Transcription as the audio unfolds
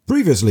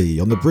Previously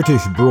on the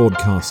British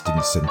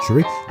Broadcasting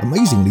Century,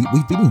 amazingly,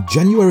 we've been in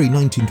January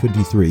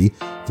 1923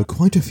 for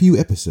quite a few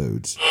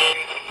episodes.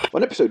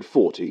 On episode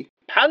 40...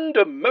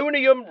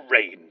 Pandemonium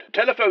reigned.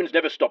 Telephones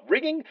never stopped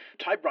ringing,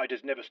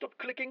 typewriters never stopped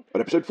clicking.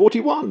 On episode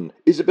 41,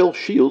 Isabel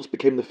Shields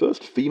became the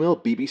first female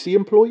BBC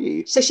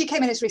employee. So she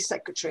came in as his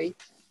secretary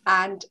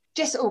and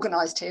just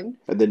organised him.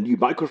 And then new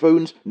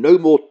microphones, no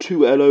more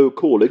 2LO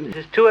calling.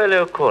 This is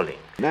 2LO calling.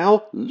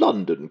 Now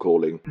London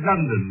calling.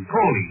 London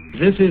calling.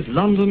 This is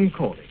London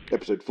calling.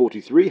 Episode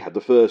 43 had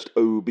the first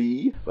OB.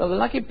 Well, the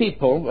lucky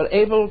people were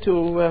able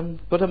to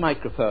put a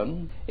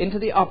microphone into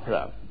the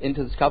opera,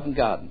 into the Covent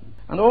Garden.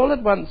 And all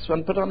at once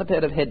one put on a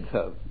pair of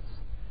headphones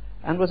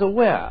and was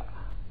aware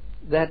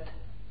that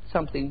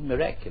something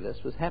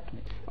miraculous was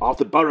happening.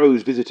 Arthur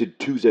Burrows visited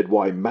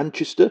 2ZY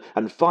Manchester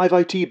and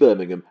 5IT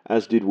Birmingham,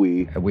 as did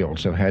we. We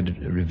also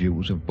had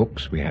reviews of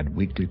books. We had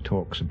weekly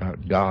talks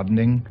about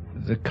gardening.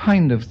 The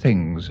kind of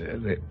things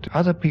that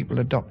other people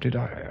adopted,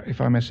 if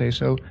I may say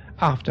so,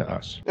 after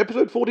us.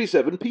 Episode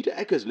 47, Peter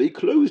Eckersley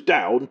closed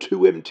down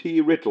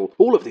 2MT Riddle.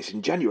 All of this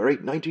in January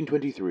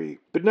 1923.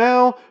 But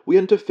now we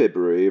enter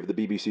February of the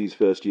BBC's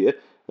first year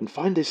and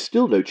find there's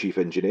still no chief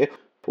engineer,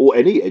 or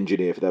any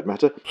engineer for that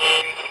matter.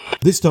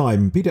 This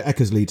time, Peter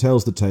Eckersley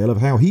tells the tale of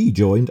how he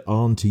joined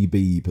Auntie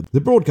Beeb,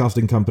 the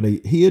broadcasting company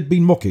he had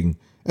been mocking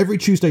every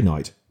Tuesday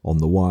night on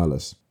the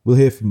wireless. We'll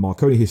hear from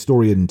Marconi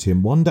historian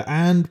Tim Wonder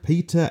and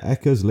Peter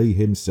Eckersley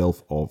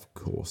himself, of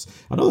course.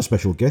 Another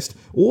special guest,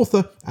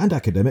 author and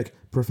academic,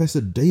 Professor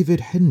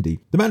David Hendy,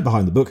 the man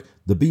behind the book,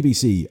 The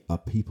BBC, A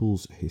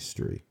People's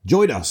History.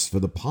 Join us for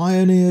the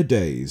pioneer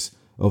days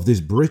of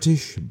this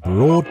British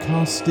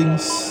broadcasting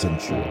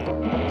century.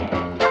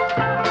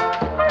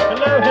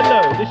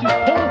 Hello, this is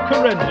Paul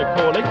Carenza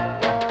calling.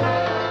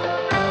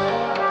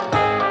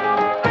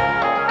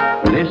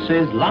 This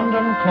is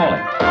London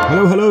calling.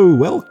 Hello,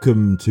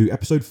 welcome to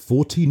episode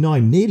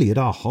 49, nearly at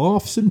our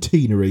half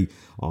centenary,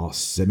 our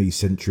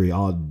semi-century,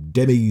 our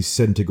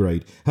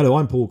demi-centigrade. Hello,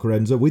 I'm Paul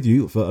Carenza, with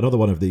you for another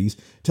one of these,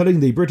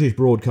 telling the British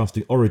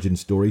broadcasting origin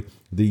story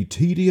the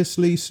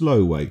tediously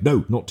slow way.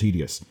 No, not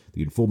tedious,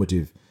 the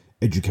informative,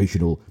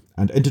 educational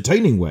and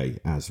entertaining way,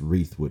 as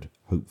Reith would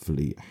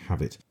hopefully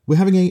have it. We're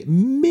having a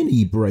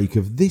mini break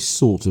of this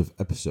sort of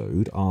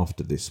episode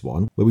after this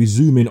one, where we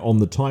zoom in on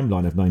the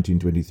timeline of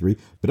 1923,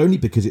 but only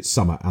because it's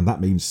summer, and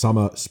that means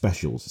summer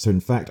specials. So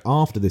in fact,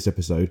 after this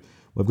episode,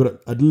 we've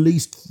got at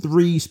least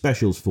 3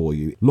 specials for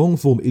you.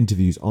 Long-form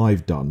interviews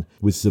I've done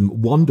with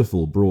some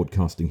wonderful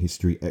broadcasting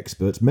history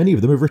experts. Many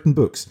of them have written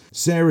books.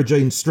 Sarah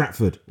Jane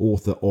Stratford,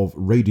 author of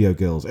Radio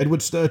Girls.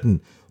 Edward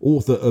Sturton,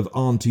 author of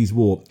Auntie's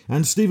War.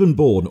 And Stephen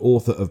Bourne,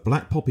 author of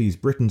Black Poppies,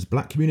 Britain's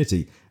Black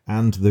Community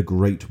and the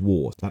Great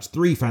War. That's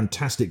 3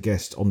 fantastic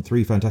guests on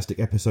 3 fantastic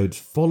episodes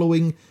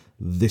following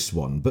this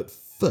one. But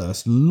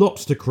first,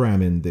 lots to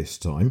cram in this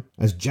time.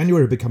 As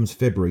January becomes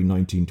February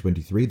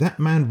 1923, that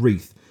man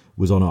Reith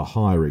was on a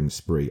hiring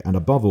spree, and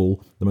above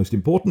all, the most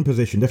important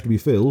position left to be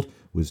filled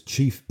was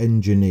chief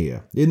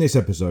engineer. In this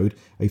episode,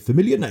 a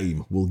familiar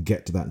name will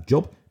get to that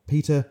job,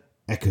 Peter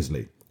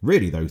Eckersley.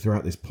 Really, though,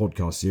 throughout this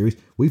podcast series,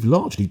 we've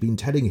largely been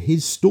telling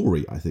his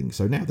story, I think,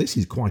 so now this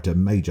is quite a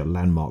major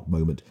landmark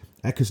moment.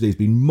 Eckersley has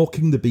been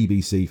mocking the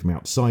BBC from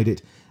outside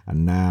it,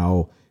 and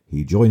now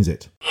he joins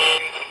it.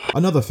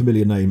 Another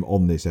familiar name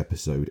on this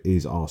episode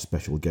is our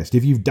special guest.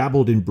 If you've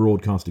dabbled in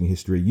broadcasting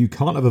history, you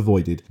can't have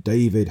avoided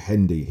David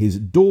Hendy. His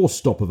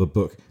doorstop of a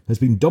book has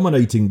been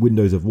dominating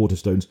windows of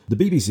Waterstones. The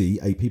BBC,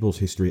 A People's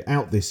History,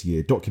 out this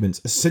year,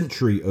 documents a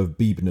century of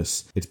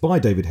Beebness. It's by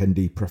David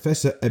Hendy,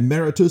 Professor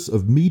Emeritus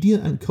of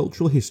Media and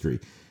Cultural History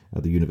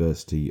at the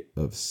University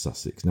of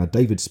Sussex. Now,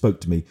 David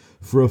spoke to me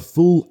for a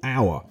full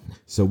hour,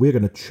 so we're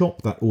going to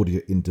chop that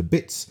audio into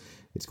bits.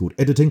 It's called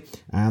Editing,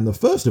 and the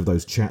first of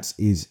those chats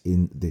is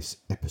in this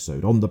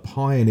episode, on the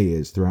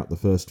pioneers throughout the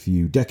first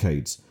few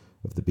decades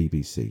of the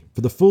BBC.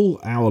 For the full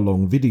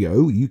hour-long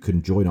video, you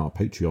can join our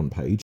Patreon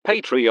page,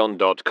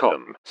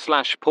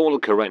 patreon.com/Paul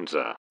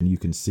Carenza. and you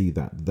can see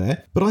that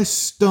there. But I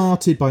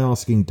started by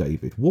asking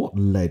David what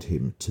led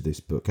him to this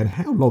book, and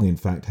how long, in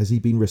fact, has he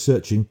been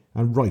researching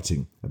and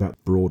writing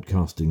about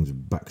broadcasting's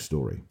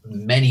backstory?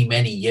 Many,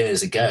 many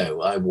years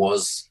ago, I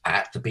was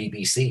at the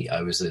BBC.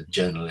 I was a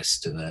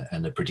journalist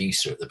and a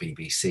producer at the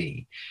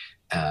BBC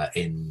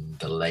in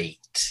the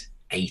late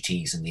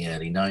 80s and the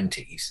early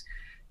 90s.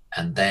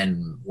 And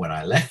then when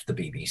I left the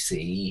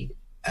BBC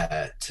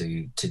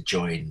to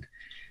join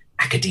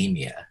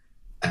academia,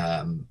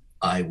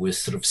 I was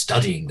sort of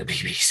studying the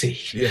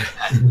BBC. Yeah.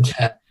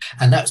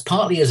 And that's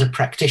partly as a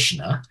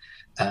practitioner.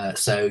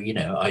 So, you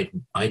know,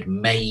 I'd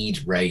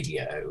made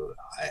radio,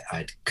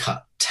 I'd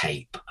cut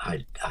tape,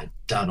 I'd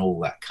done all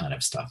that kind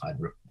of stuff. I'd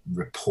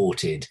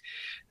reported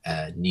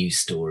news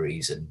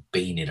stories and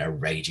been in a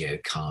radio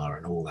car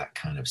and all that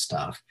kind of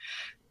stuff.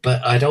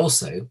 But I'd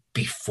also,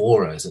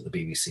 before I was at the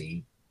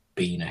BBC,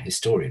 been a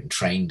historian,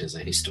 trained as a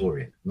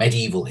historian.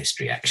 Medieval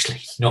history,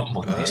 actually, not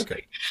modern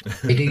history.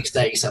 They do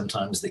say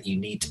sometimes that you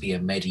need to be a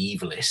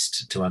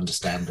medievalist to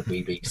understand the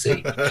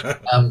BBC.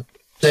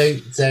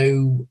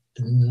 So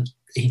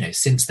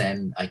since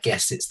then, I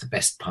guess it's the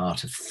best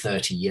part of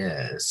 30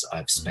 years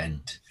I've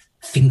spent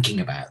thinking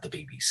about the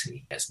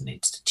BBC as an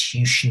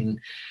institution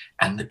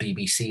and the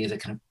BBC as a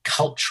kind of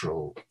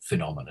cultural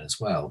phenomenon as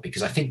well,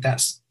 because I think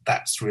that's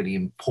really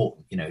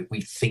important.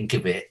 We think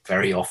of it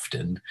very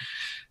often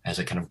as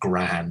a kind of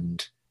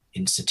grand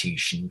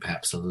institution,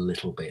 perhaps a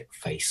little bit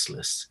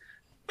faceless,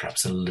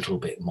 perhaps a little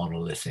bit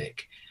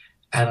monolithic.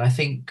 And I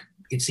think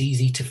it's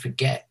easy to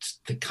forget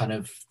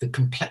the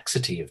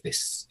complexity of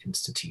this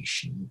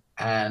institution,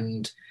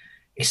 and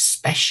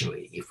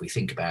especially if we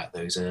think about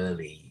those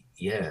early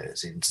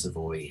years in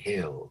Savoy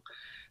Hill,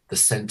 the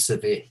sense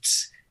of it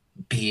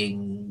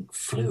being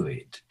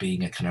fluid,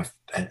 being a kind of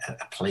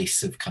a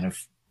place of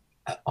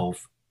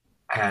of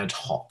ad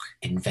hoc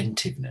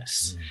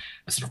inventiveness,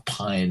 a sort of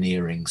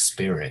pioneering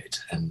spirit,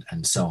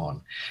 and so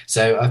on.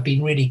 So I've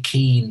been really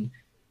keen,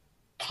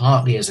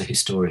 partly as a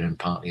historian and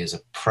partly as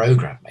a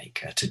program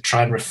maker, to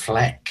try and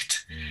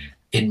reflect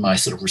in my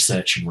sort of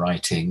research and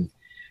writing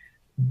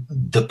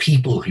the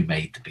people who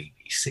made the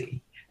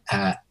BBC,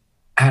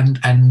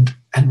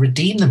 and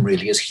redeem them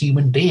really as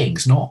human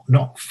beings,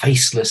 not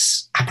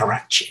faceless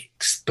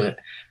apparatchiks,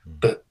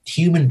 but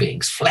human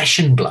beings, flesh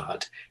and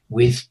blood,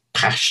 with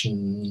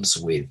passions,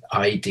 with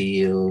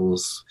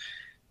ideals,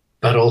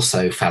 but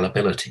also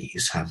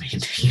fallibilities. I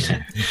mean,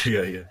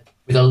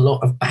 with a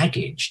lot of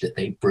baggage that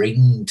they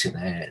bring to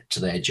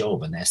their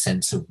job and their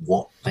sense of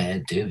what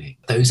they're doing.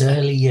 Those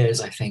early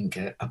years, I think,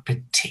 are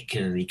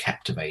particularly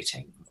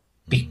captivating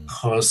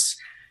because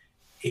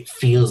it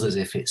feels as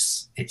if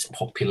it's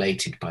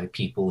populated by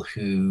people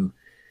who,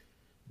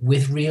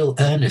 with real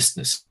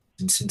earnestness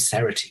and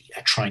sincerity,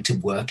 are trying to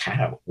work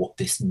out what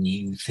this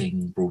new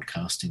thing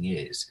broadcasting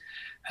is,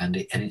 and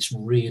it's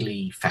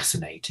really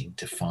fascinating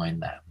to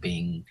find that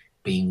being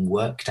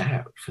worked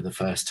out for the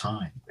first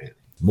time, really.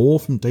 More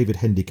from David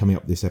Hendy coming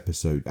up this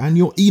episode, and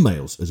your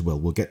emails as well.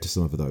 We'll get to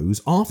some of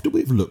those after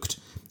we've looked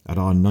at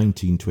our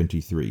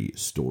 1923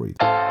 story.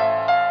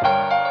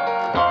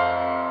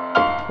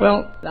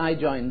 Well, I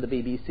joined the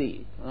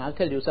BBC, and I'll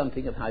tell you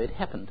something of how it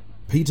happened.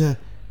 Peter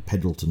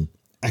Pendleton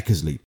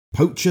Eckersley,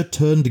 poacher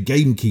turned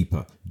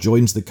gamekeeper,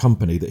 joins the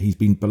company that he's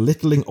been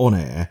belittling on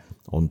air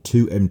on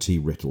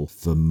 2MT Writtle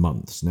for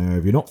months. Now,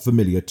 if you're not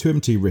familiar,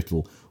 2MT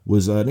Writtle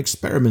was an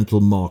experimental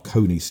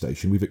Marconi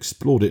station. We've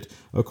explored it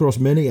across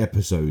many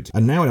episodes,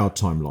 and now in our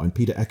timeline,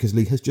 Peter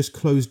Eckersley has just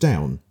closed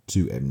down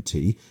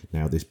 2MT.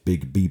 Now this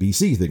big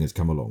BBC thing has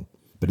come along,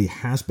 but he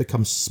has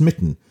become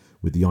smitten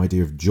with the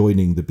idea of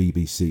joining the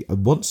BBC,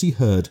 and once he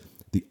heard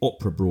the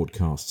opera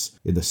broadcasts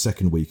in the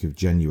second week of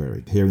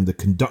January, hearing the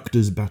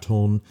conductor's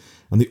baton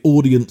and the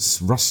audience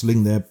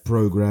rustling their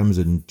programmes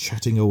and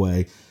chatting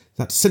away,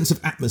 that sense of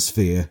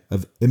atmosphere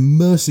of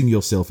immersing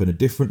yourself in a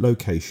different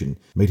location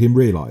made him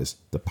realise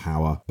the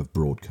power of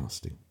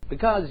broadcasting.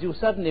 Because you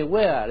suddenly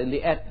were in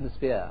the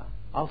atmosphere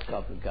of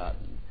Covent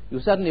Garden.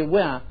 You suddenly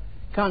were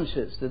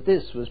conscious that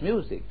this was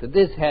music, that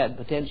this had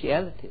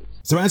potentialities.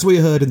 So as we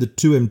heard in the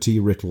 2MT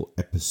Writtle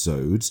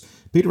episodes,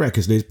 Peter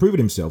Eckersley has proven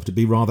himself to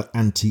be rather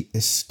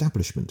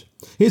anti-establishment.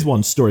 Here's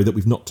one story that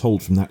we've not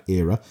told from that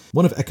era.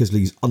 One of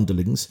Eckersley's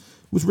underlings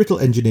was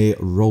Writtle engineer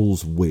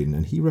Rolls Wynne,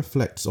 and he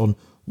reflects on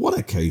one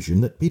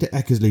occasion that Peter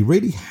Eckersley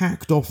really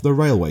hacked off the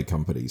railway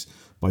companies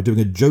by doing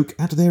a joke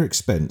at their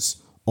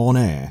expense on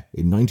air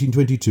in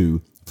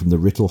 1922 from the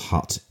Writtle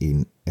hut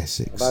in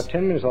Essex. About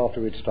 10 minutes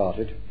after we'd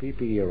started,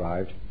 PPE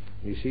arrived.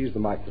 He seized the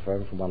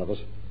microphone from one of us.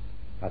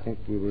 I think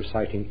we were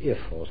reciting If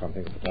or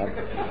something at the time.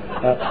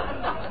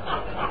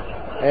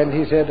 And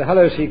he said,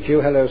 hello CQ,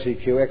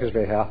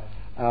 Eckersley here.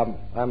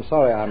 I'm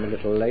sorry I'm a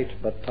little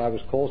late, but I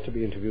was caused to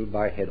be interviewed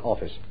by head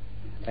office.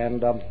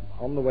 And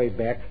on the way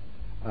back,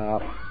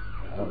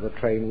 the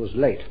train was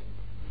late.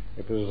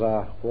 It was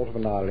a quarter of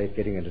an hour late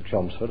getting into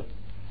Chelmsford.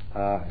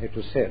 It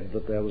was said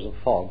that there was a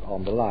fog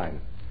on the line.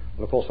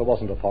 Well, of course, there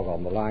wasn't a fog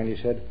on the line.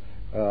 He said,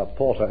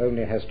 Porter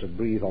only has to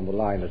breathe on the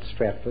line at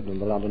Stratford, and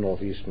the London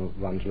North Eastern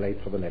runs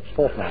late for the next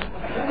fortnight.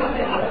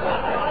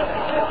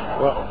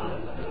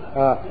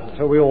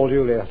 So we all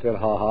duly said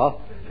ha-ha,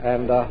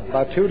 and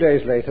about 2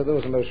 days later there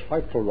was a most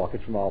frightful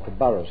rocket from Arthur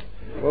Burrows.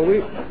 Well,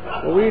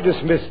 we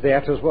dismissed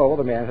that as well.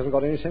 The man hasn't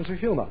got any sense of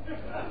humour.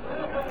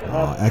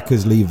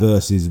 Eckersley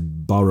versus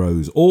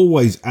Burrows,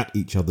 always at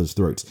each other's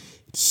throats.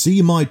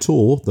 See my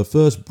tour, the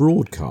first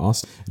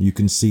broadcast, and you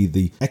can see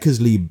the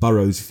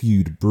Eckersley-Burrows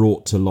feud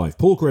brought to life.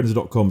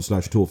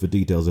 paulcarenza.com/tour for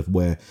details of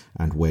where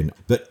and when.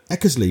 But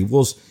Eckersley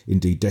was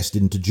indeed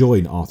destined to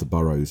join Arthur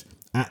Burrows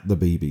at the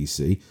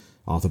BBC.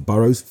 Arthur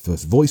Burrows,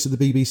 first voice of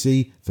the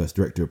BBC, first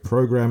director of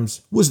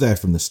programmes, was there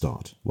from the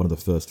start, one of the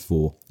first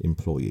 4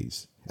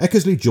 employees.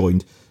 Eckersley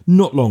joined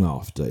not long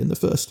after, in the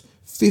first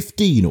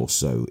 15 or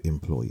so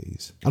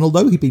employees. And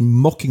although he'd been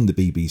mocking the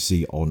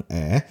BBC on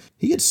air,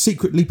 he had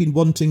secretly been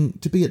wanting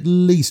to be at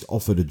least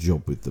offered a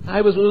job with them.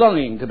 I was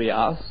longing to be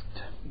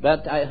asked,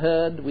 but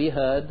we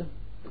heard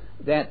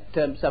that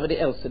somebody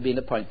else had been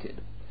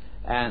appointed.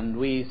 And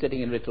we,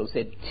 sitting in Writtle,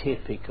 said,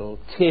 typical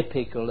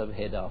of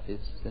head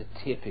office,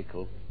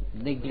 typical.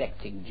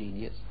 neglecting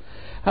genius.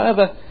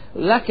 However,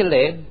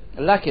 luckily,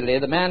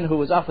 the man who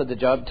was offered the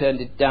job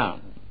turned it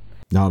down.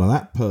 Now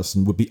that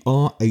person would be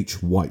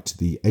R.H. White,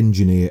 the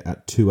engineer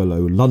at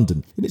 2LO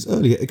London, in its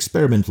earlier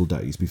experimental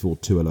days before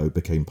 2LO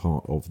became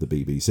part of the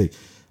BBC.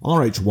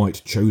 R.H.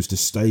 White chose to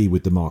stay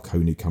with the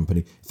Marconi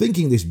Company,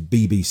 thinking this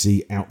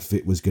BBC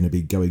outfit was going to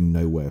be going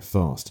nowhere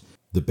fast.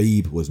 The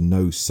Beeb was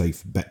no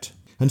safe bet,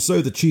 and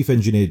so the chief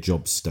engineer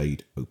job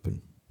stayed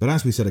open. But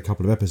as we said a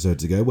couple of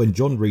episodes ago, when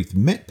John Reith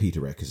met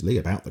Peter Eckersley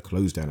about the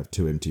close down of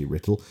 2MT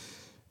Writtle,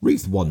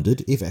 Reith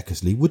wondered if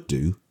Eckersley would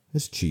do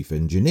as chief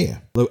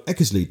engineer, though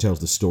Eckersley tells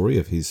the story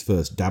of his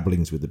first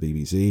dabblings with the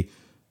BBC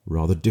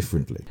rather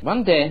differently.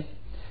 One day,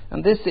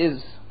 and this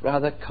is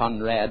rather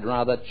Conrad,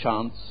 rather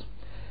chance,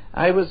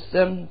 I was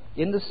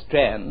in the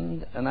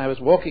Strand, and I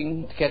was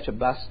walking to catch a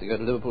bus to go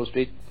to Liverpool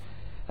Street,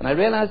 and I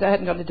realised I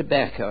hadn't got any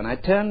tobacco, and I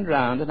turned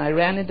round and I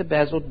ran into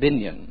Basil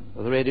Binion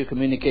of the Radio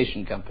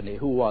Communication Company,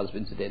 who was,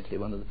 incidentally,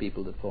 one of the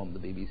people that formed the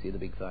BBC, the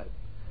Big Five.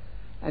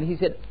 And he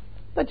said,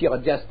 "But you're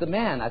just the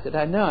man." I said,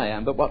 "I know I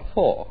am, but what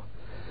for?"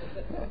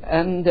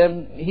 And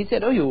he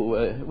said,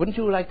 wouldn't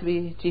you like to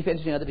be chief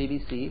engineer of the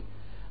BBC?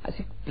 I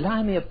said,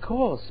 "Blimey, of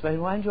course. Why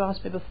didn't you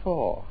ask me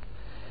before?"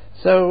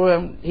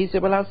 So he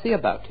said, "Well, I'll see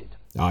about it."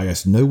 Ah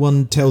yes, no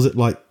one tells it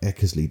like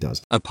Eckersley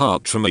does.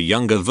 Apart from a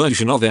younger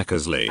version of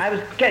Eckersley. I was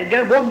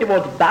walking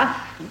towards the bus,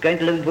 going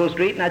to Liverpool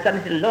Street, and I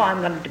suddenly said, "Law,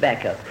 I'm running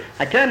tobacco."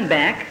 I turned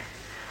back,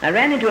 I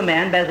ran into a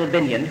man, Basil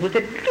Binion, who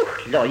said,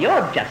 "Look, Law,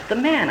 you're just the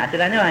man." I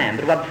said, "I know I am,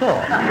 but what for?"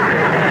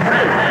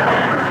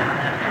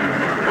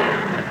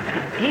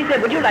 He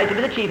said, "Would you like to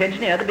be the chief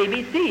engineer of the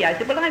BBC?" I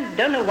said, "Well, I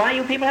don't know why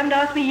you people haven't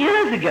asked me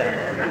years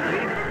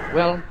ago."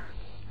 Well,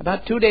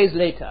 about 2 days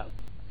later,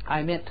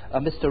 I met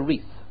a Mr.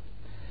 Reith.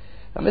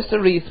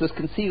 Mr. Reith was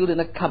concealed in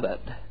a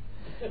cupboard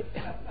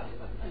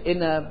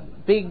in a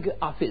big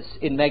office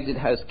in Magnet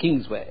House,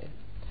 Kingsway,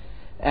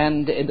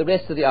 and the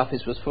rest of the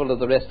office was full of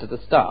the rest of the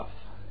staff,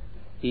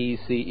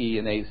 ECE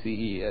and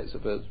ACE, I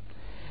suppose.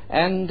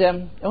 And,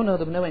 oh no,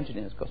 there were no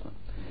engineers, of course not.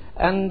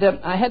 And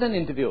I had an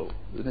interview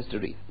with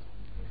Mr. Reith.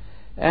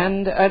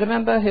 And I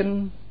remember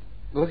him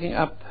looking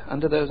up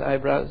under those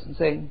eyebrows and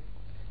saying,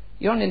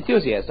 "You're an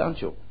enthusiast,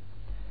 aren't you?"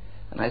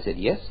 And I said,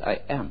 "Yes, I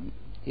am."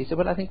 He said,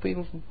 "Well, I think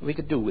we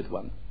could do with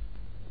one."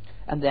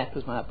 And that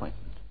was my appointment.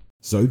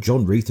 So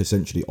John Reith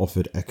essentially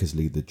offered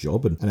Eckersley the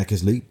job, and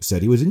Eckersley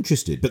said he was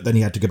interested. But then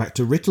he had to go back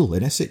to Writtle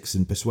in Essex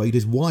and persuade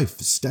his wife,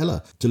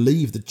 Stella, to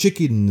leave the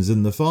chickens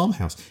and the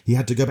farmhouse. He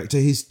had to go back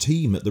to his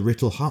team at the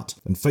Writtle hut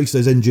and face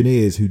those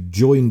engineers who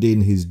joined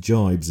in his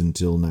jibes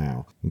until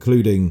now,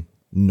 including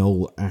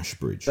Noel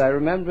Ashbridge. I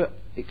remember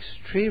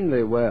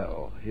extremely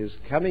well his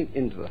coming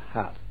into the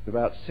hut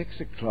about 6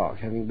 o'clock,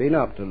 having been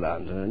up to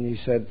London, and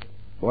he said,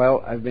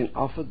 "Well, I've been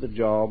offered the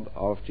job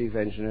of chief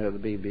engineer of the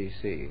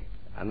BBC."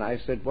 And I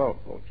said, well,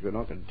 you're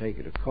not going to take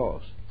it, of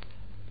course.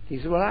 He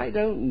said, "Well, I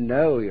don't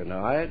know,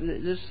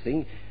 this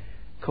thing,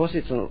 of course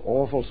it's an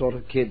awful sort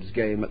of kid's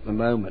game at the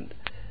moment,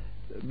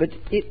 but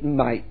it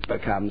might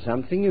become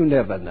something, you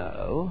never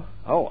know."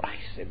 "Oh," I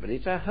said, "but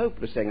it's a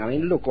hopeless thing. I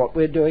mean, look what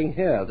we're doing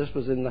here." This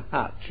was in the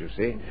hut, you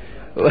see,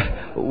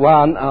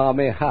 one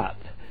army hut.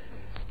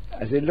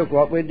 I said, "Look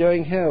what we're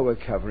doing here. We're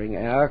covering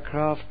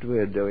aircraft,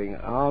 we're doing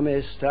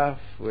army stuff,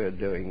 we're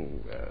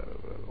doing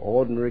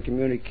ordinary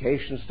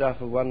communication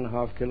stuff of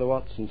 1.5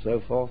 kilowatts and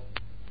so forth.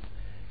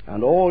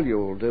 And all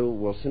you'll do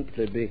will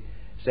simply be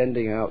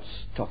sending out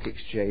stock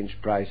exchange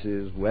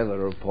prices, weather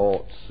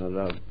reports, and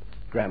a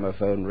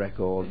gramophone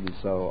record and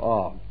so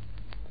on."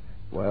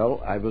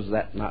 Well, I was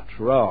that much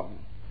wrong.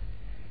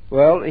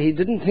 Well, he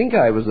didn't think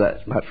I was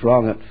that much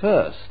wrong at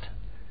first,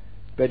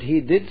 but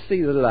he did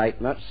see the light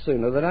much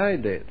sooner than I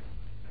did.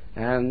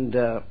 And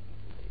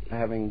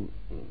having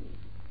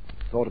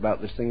thought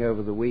about this thing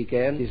over the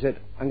weekend, he said,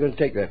 "I'm going to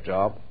take that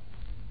job."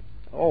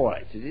 "All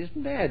right," I said, "it's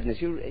madness.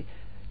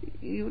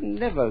 You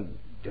never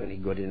do any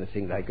good in a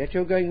thing like that.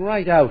 You're going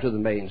right out of the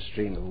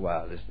mainstream of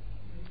wireless."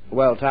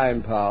 Well,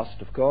 time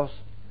passed, of course,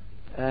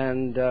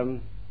 and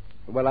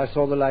well, I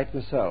saw the light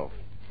myself,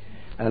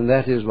 and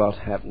that is what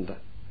happened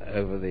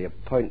over the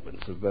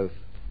appointments of both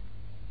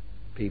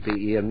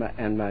PPE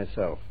and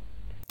myself.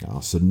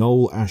 Sir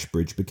Noel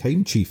Ashbridge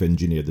became chief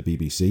engineer of the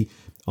BBC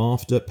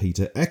after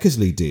Peter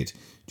Eckersley did.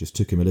 Just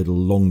took him a little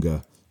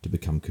longer to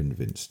become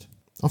convinced.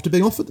 After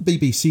being offered the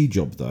BBC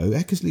job, though,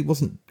 Eckersley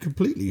wasn't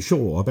completely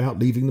sure about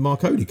leaving the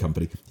Marconi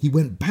Company. He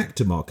went back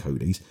to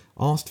Marconi's,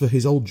 asked for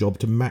his old job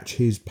to match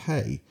his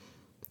pay.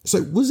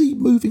 So was he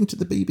moving to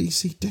the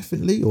BBC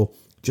definitely, or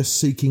just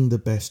seeking the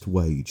best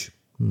wage?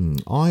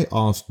 I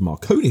asked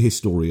Marconi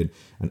historian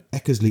and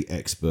Eckersley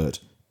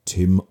expert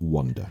Tim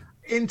Wonder.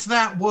 Into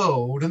that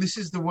world, and this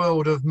is the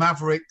world of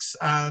Mavericks,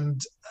 and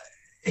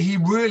he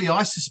really,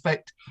 I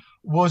suspect,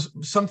 was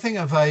something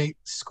of a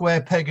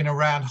square peg in a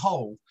round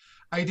hole.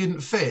 He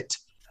didn't fit.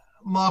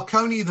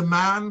 Marconi, the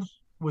man,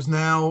 was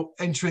now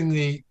entering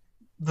the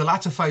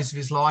latter phase of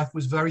his life,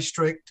 was very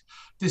strict,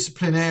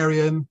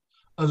 disciplinarian,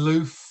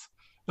 aloof.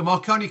 The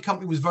Marconi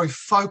Company was very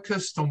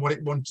focused on what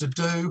it wanted to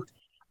do,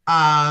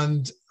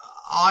 and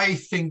I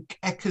think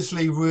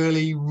Eckersley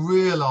really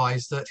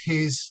realised that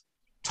his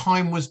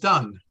time was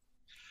done.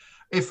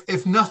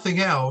 If nothing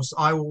else,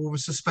 I will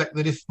suspect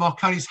that if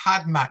Marconi's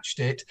had matched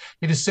it,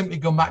 he'd have simply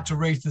gone back to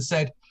Reith and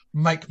said,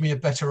 make me a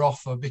better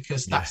offer,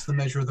 because that's the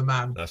measure of the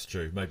man. That's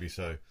true, maybe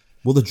so.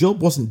 Well, the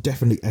job wasn't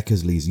definitely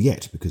Eckersley's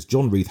yet, because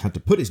John Reith had to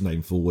put his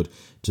name forward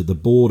to the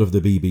board of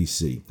the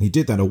BBC. He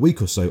did that a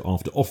week or so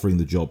after offering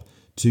the job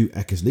to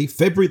Eckersley.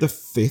 February the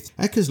 5th,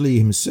 Eckersley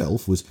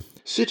himself was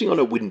sitting on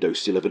a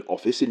windowsill of an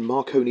office in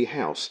Marconi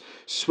House,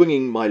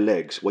 swinging my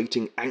legs,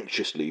 waiting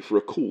anxiously for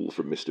a call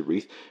from Mr.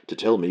 Reith to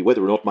tell me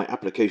whether or not my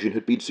application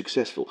had been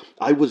successful.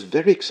 I was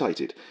very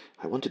excited.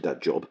 I wanted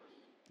that job.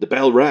 The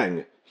bell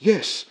rang.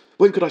 Yes.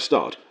 When could I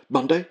start?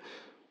 Monday?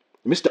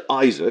 Mr.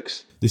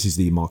 Isaacs, this is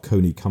the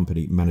Marconi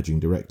Company managing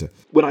director,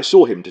 when I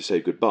saw him to say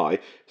goodbye,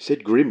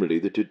 said grimly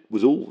that it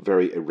was all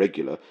very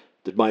irregular,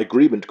 that my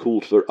agreement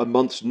called for a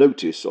month's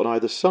notice on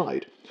either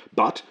side.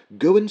 But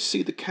go and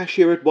see the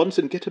cashier at once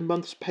and get a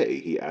month's pay,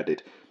 he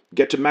added.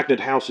 Get to Magnet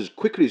House as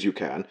quickly as you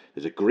can.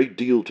 There's a great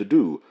deal to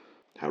do.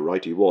 How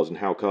right he was and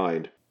how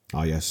kind.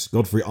 Ah yes,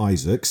 Godfrey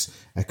Isaacs,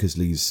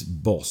 Eckersley's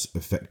boss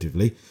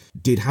effectively,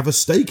 did have a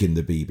stake in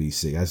the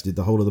BBC, as did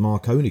the whole of the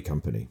Marconi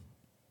Company.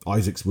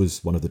 Isaacs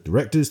was one of the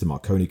directors. The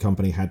Marconi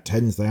Company had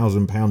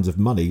 £10,000 of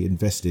money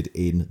invested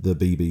in the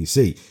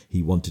BBC.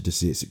 He wanted to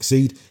see it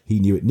succeed. He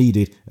knew it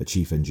needed a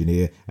chief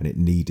engineer, and it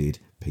needed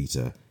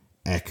Peter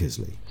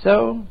Eckersley.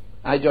 So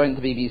I joined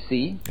the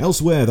BBC.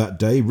 Elsewhere that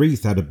day,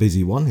 Reith had a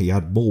busy one. He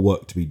had more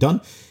work to be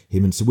done.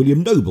 Him and Sir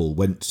William Noble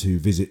went to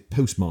visit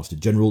Postmaster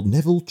General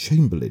Neville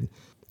Chamberlain,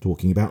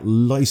 talking about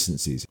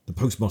licences. The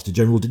Postmaster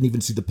General didn't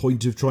even see the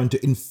point of trying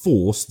to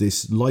enforce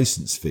this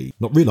licence fee,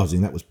 not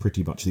realising that was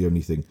pretty much the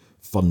only thing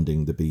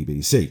funding the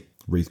BBC.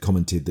 Reith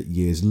commented that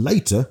years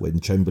later,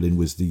 when Chamberlain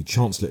was the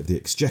Chancellor of the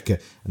Exchequer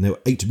and there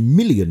were 8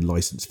 million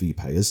licence fee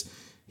payers,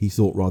 he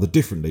thought rather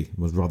differently and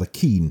was rather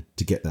keen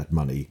to get that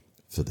money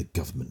for the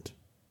government.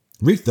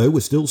 Reith, though,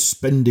 was still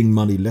spending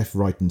money left,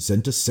 right and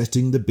centre,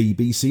 setting the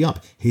BBC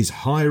up. His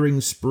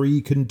hiring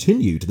spree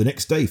continued. The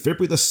next day,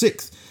 February the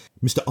 6th,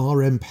 Mr.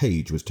 R.M.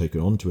 Page was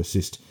taken on to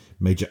assist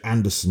Major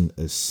Anderson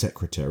as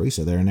secretary.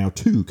 So there are now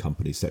 2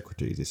 company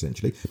secretaries,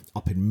 essentially.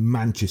 Up in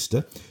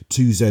Manchester,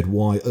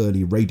 2ZY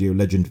early radio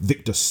legend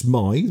Victor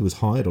Smythe was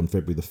hired on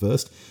February the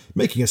 1st,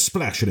 making a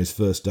splash on his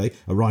first day,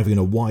 arriving in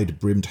a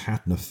wide-brimmed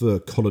hat and a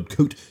fur-collared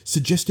coat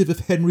suggestive of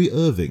Henry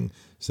Irving,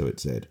 so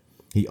it said.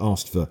 He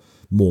asked for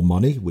more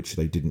money, which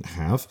they didn't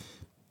have.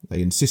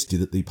 They insisted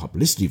that the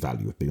publicity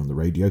value of being on the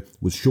radio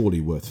was surely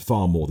worth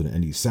far more than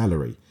any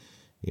salary.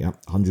 Yeah,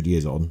 100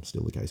 years on,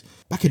 still the case.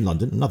 Back in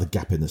London, another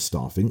gap in the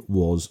staffing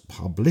was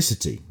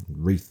publicity.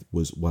 Reith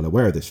was well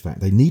aware of this fact.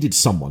 They needed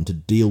someone to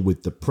deal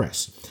with the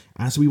press.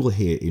 As we will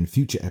hear in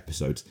future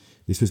episodes,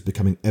 this was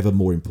becoming ever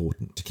more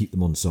important to keep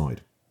them on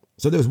side.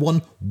 So there was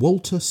one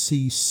Walter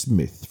C.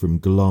 Smith from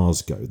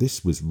Glasgow.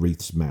 This was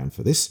Reith's man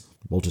for this.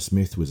 Walter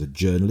Smith was a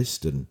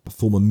journalist and a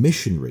former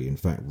missionary, in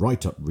fact,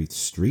 right up Reith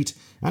Street,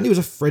 and he was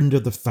a friend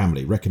of the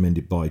family,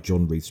 recommended by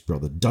John Reith's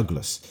brother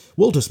Douglas.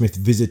 Walter Smith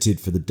visited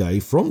for the day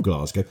from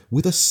Glasgow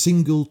with a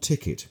single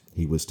ticket.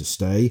 He was to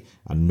stay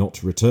and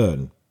not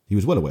return. He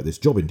was well aware this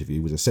job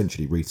interview was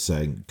essentially Reith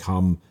saying,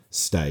 "Come,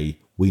 stay,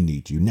 we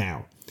need you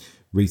now."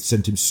 Reith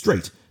sent him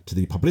straight to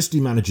the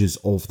publicity managers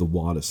of the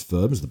wireless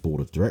firms, the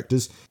board of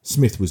directors.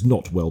 Smith was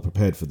not well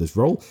prepared for this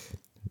role.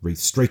 Reith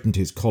straightened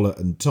his collar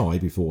and tie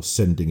before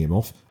sending him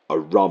off. A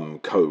rum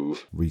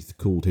cove, Reith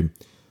called him.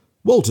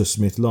 Walter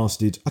Smith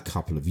lasted a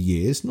couple of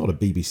years, not a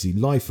BBC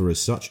lifer as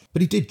such,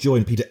 but he did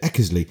join Peter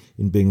Eckersley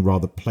in being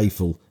rather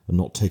playful and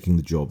not taking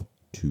the job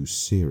too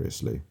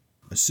seriously.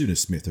 As soon as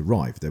Smith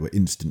arrived, there were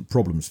instant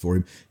problems for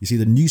him. You see,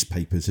 the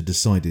newspapers had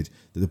decided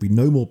that there'd be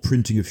no more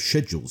printing of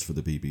schedules for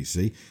the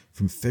BBC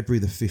from February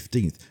the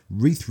 15th.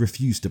 Reith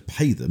refused to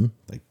pay them.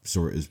 They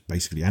saw it as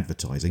basically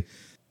advertising.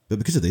 But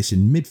because of this,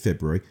 in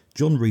mid-February,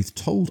 John Reith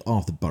told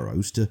Arthur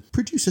Burrows to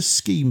produce a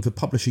scheme for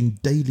publishing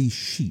daily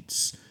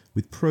sheets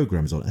with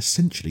programmes on,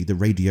 essentially the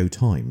Radio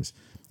Times.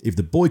 If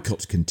the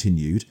boycotts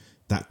continued,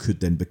 that could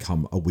then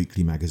become a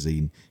weekly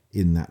magazine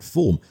in that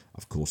form.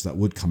 Of course, that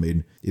would come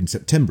in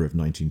September of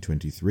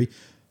 1923.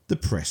 The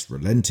press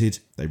relented.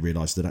 They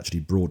realised that actually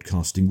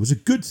broadcasting was a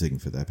good thing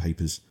for their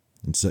papers,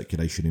 and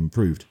circulation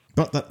improved.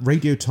 But that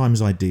Radio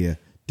Times idea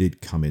did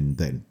come in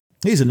then.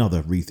 Here's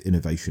another Reith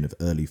innovation of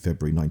early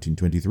February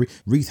 1923.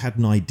 Reith had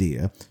an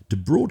idea to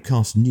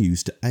broadcast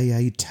news to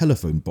AA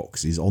telephone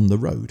boxes on the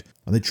road,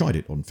 and they tried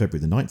it on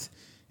February the 9th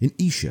in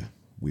Esher,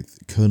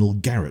 with Colonel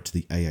Garrett,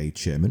 the AA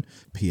chairman,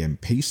 PM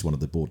Peace, one of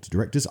the board of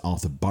directors,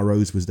 Arthur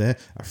Burrows was there,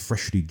 a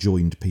freshly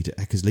joined Peter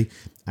Eckersley,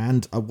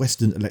 and a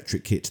Western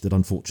Electric kit that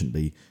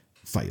unfortunately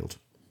failed.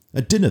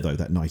 At dinner, though,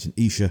 that night in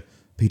Esher,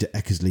 Peter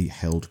Eckersley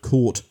held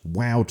court,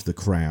 wowed the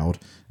crowd,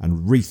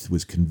 and Reith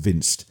was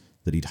convinced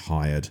that he'd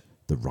hired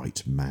the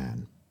right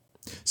man.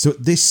 So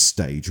at this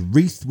stage,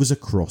 Reith was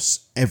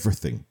across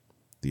everything.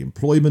 The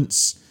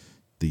employments,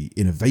 the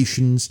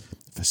innovations.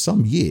 For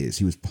some years,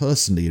 he was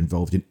personally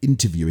involved in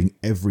interviewing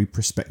every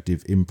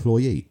prospective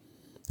employee.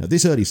 At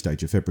this early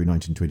stage of February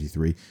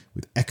 1923,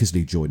 with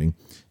Eckersley joining,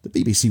 the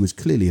BBC was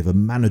clearly of a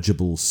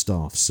manageable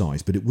staff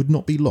size, but it would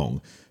not be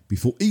long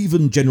before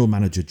even General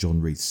Manager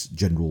John Reith's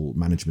general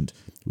management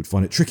would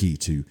find it tricky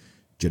to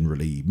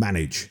generally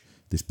manage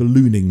this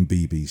ballooning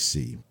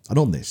BBC. And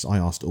on this, I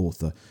asked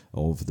author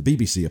of the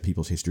BBC A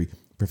People's History,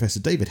 Professor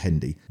David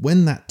Hendy,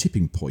 when that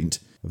tipping point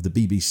of the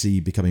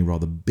BBC becoming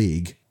rather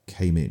big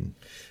came in.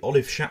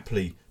 Olive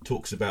Shapley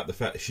talks about the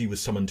fact that she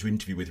was summoned to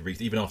interview with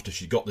Reith even after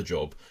she got the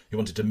job. He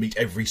wanted to meet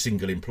every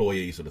single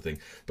employee, sort of thing.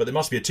 But there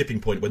must be a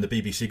tipping point when the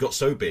BBC got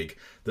so big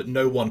that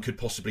no one could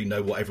possibly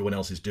know what everyone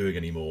else is doing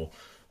anymore.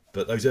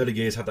 But those early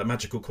years had that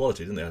magical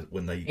quality, didn't they?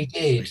 When they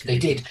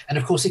did. And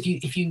of course,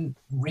 if you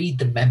read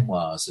the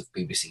memoirs of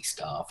BBC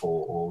staff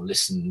or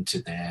listen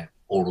to their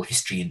oral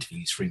history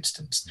interviews, for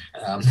instance,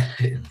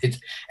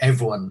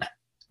 everyone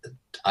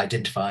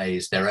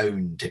identifies their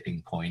own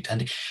tipping point.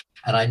 And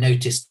I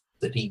noticed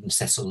that even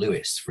Cecil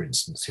Lewis, for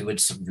instance, who had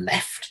sort of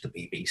left the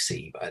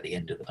BBC by the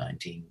end of the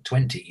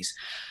 1920s,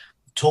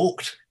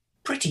 talked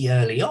pretty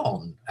early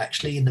on,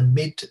 actually in the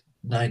mid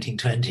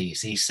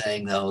 1920s, he's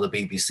saying, "Oh, the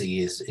BBC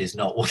is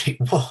not what it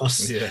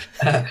was. Yeah.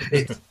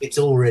 It's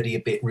already a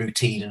bit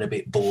routine and a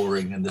bit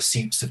boring, and the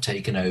suits have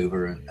taken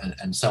over,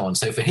 and so on."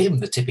 So for him,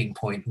 the tipping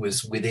point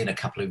was within a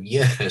couple of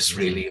years,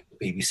 really, of the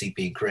BBC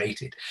being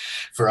created.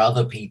 For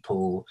other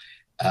people,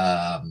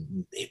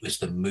 it was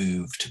the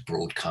move to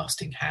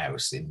Broadcasting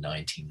House in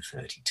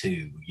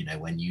 1932. You know,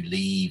 when you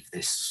leave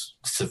this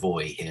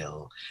Savoy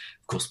Hill.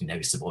 Of course, we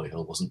know Savoy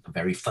Hill wasn't the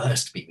very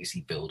first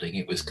BBC building.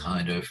 It was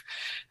kind of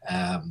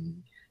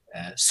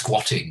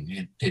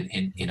squatting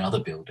in other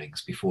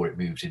buildings before it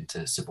moved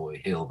into Savoy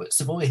Hill. But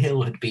Savoy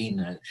Hill had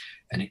been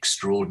an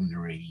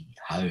extraordinary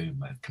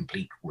home, a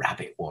complete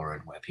rabbit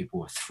warren where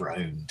people were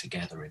thrown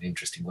together in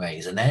interesting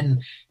ways. And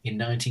then in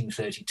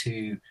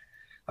 1932,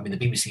 I mean,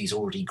 the BBC's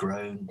already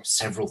grown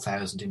several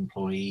thousand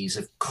employees.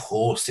 Of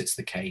course, it's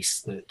the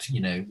case that, you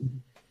know,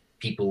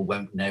 people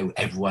won't know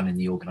everyone in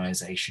the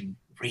organisation.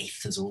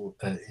 Reith is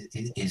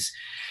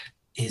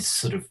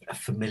sort of a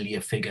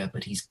familiar figure,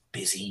 but he's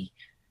busy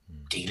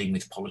dealing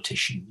with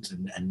politicians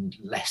and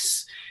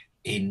less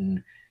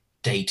in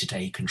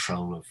day-to-day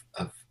control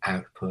of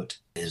output.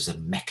 There's a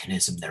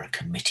mechanism, there are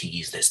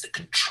committees, there's the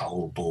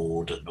control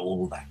board and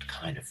all that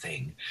kind of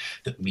thing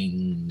that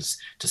means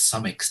to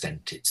some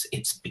extent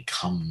it's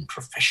become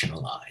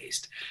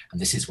professionalized. And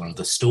this is one of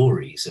the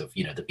stories of,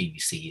 you know, the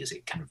BBC as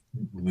it kind of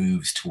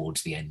moves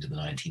towards the end of the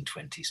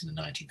 1920s and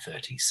the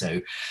 1930s.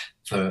 So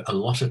for a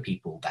lot of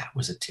people, that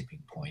was a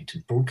tipping point.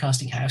 And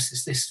Broadcasting House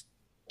is this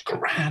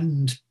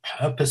grand,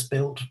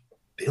 purpose-built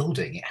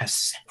building. It has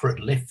separate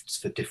lifts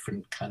for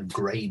different kind of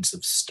grades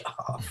of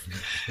staff.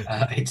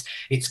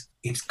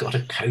 It's got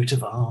a coat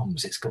of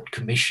arms. It's got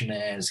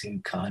commissionaires who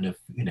kind of,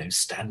 you know,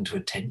 stand to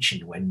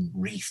attention when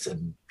Reith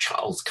and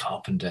Charles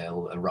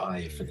Carpendale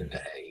arrive for the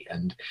day,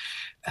 and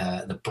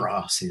the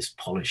brass is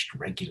polished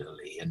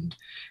regularly, and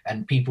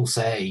people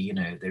say, you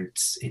know,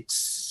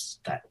 it's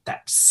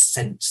that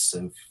sense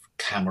of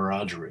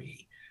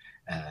camaraderie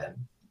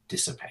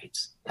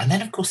dissipates. And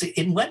then, of course,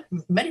 in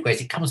many ways,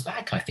 it comes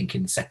back, I think,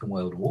 in the Second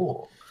World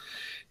War,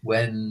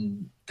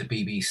 when the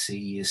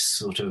BBC is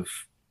sort of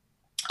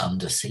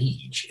under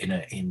siege in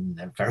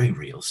a very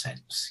real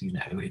sense. You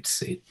know, it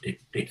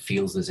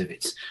feels as if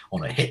it's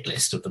on a hit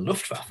list of the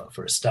Luftwaffe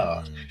for a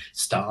start.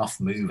 Staff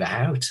move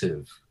out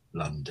of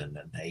London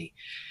and they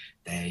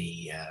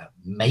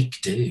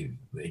make do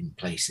in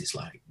places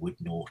like Wood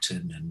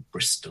Norton and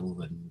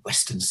Bristol and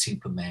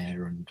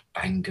Weston-super-Mare and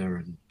Bangor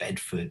and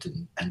Bedford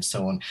and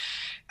so on.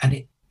 And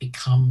it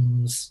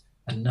becomes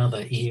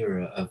another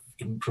era of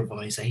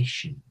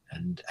improvisation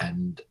and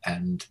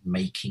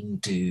making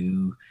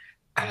do,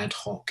 ad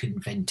hoc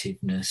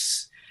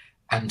inventiveness,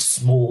 and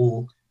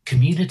small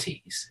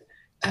communities.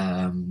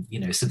 You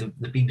know, so the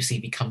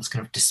BBC becomes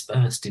kind of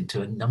dispersed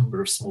into a number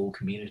of small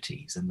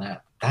communities, and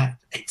that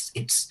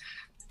it's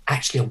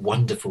actually a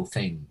wonderful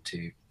thing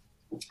to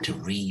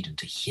read and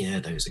to hear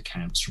those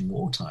accounts from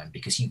wartime,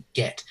 because you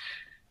get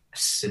a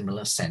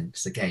similar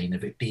sense again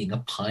of it being a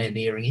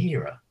pioneering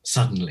era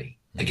suddenly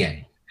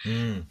again.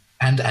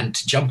 And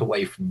to jump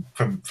away from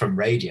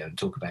radio and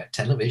talk about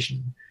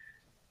television,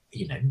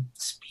 you know,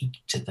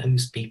 speak to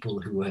those people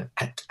who were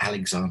at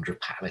Alexandra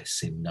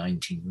Palace in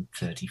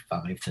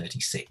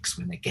 1935-36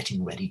 when they're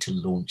getting ready to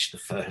launch the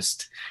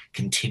first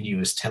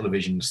continuous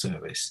television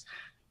service.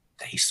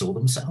 They saw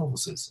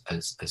themselves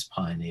as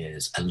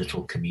pioneers, a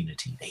little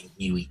community. They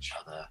knew each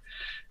other.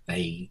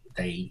 They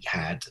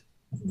had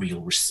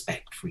real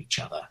respect for each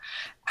other.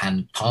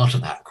 And part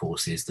of that, of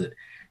course, is that,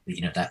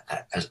 you know,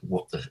 that as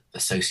what the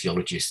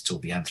sociologists or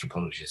the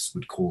anthropologists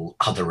would call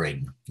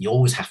othering. You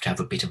always have to have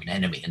a bit of an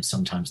enemy, and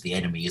sometimes the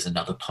enemy is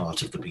another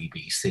part of the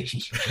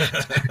BBC.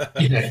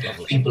 You know,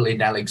 people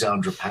in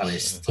Alexandra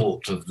Palace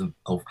thought of the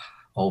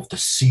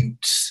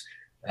suits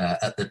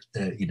at the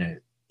you know,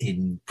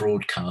 in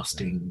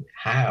Broadcasting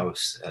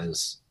House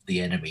as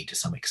the enemy to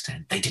some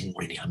extent. They didn't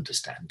really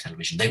understand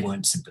television. They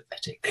weren't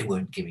sympathetic. They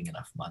weren't giving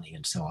enough money,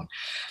 and so on.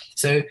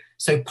 So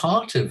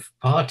part of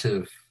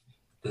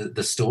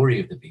the story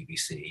of the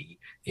BBC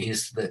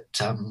is that,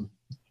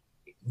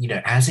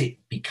 as it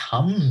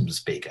becomes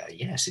bigger,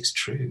 yes, it's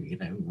true,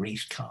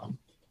 Reith can't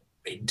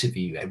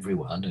interview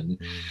everyone and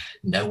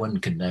no one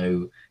can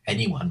know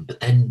anyone, but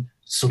then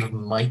sort of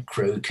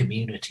micro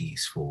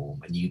communities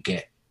form and you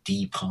get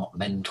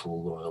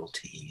departmental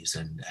loyalties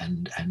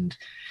and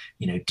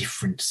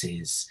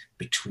differences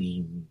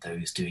between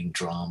those doing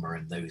drama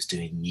and those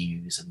doing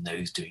news and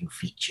those doing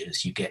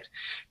features. You get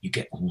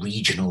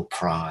regional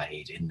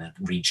pride in the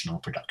regional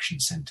production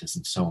centres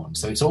and so on.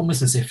 So it's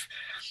almost as if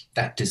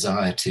that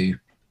desire to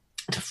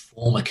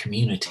form a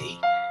community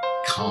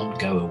can't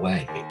go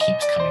away. It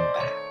keeps coming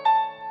back.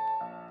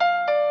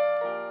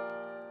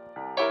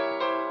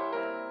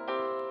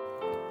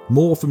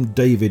 More from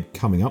David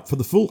coming up. For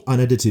the full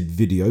unedited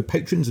video,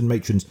 patrons and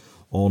matrons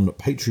on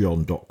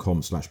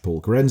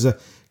patreon.com/Paul Carenza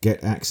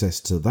get access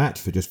to that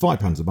for just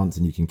 £5 a month,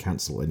 and you can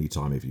cancel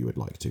anytime if you would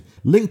like to.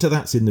 Link to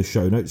that's in the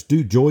show notes.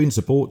 Do join,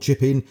 support,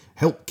 chip in,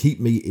 help keep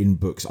me in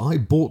books. I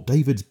bought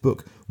David's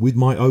book with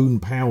my own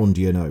pound,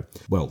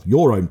 Well,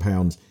 your own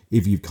pounds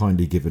if you've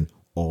kindly given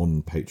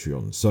on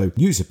Patreon. So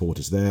you support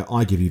us there.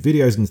 I give you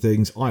videos and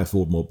things. I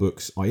afford more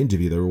books. I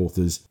interview their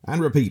authors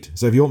and repeat.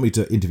 So if you want me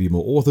to interview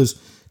more authors,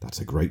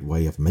 that's a great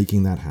way of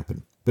making that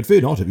happen. But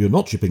fear not, if you're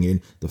not chipping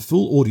in, the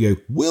full audio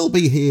will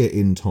be here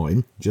in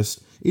time,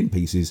 just in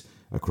pieces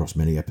across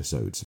many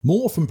episodes.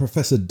 More from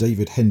Professor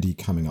David Hendy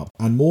coming up,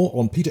 and more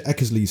on Peter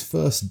Eckersley's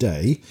first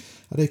day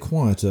at a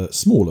quieter,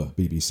 smaller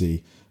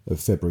BBC of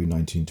February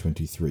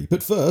 1923.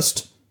 But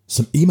first,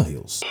 some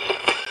emails.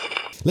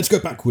 Let's go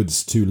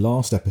backwards to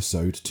last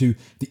episode, to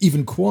the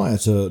even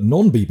quieter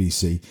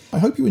non-BBC. I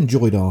hope you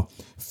enjoyed our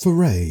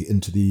foray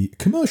into the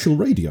commercial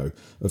radio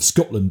of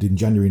Scotland in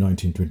January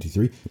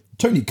 1923.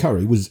 Tony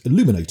Curry was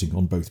illuminating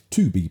on both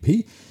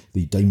 2BP,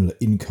 the Daimler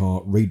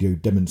in-car radio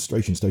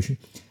demonstration station,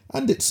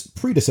 and its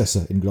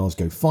predecessor in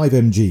Glasgow,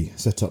 5MG,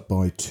 set up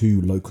by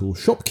two local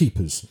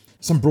shopkeepers.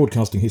 Some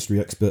broadcasting history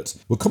experts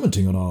were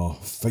commenting on our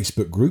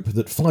Facebook group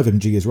that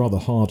 5MG is rather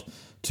hard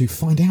to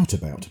find out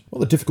about.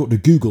 Rather difficult to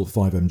Google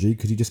 5MG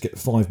because you just get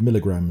 5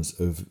 milligrams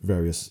of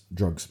various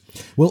drugs.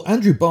 Well,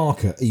 Andrew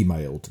Barker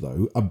emailed,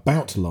 though,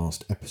 about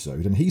last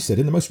episode, and he said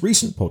in the most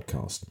recent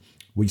podcast,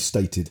 we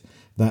stated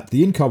that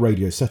the in-car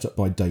radio set up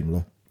by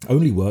Daimler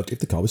only worked if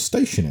the car was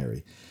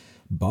stationary.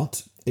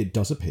 But it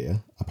does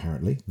appear,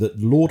 apparently, that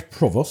Lord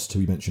Provost, who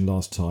we mentioned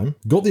last time,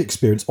 got the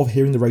experience of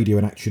hearing the radio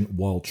in action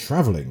while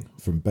travelling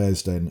from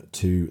Bearsden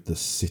to the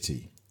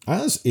city,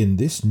 as in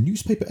this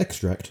newspaper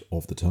extract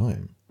of the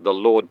time. The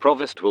Lord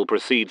Provost will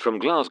proceed from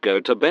Glasgow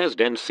to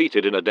Bearsden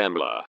seated in a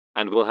Daimler,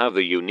 and will have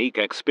the unique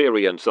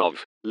experience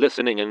of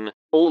listening in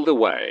all the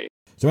way.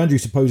 So Andrew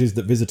supposes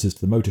that visitors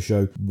to the motor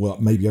show were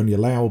maybe only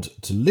allowed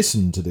to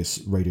listen to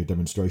this radio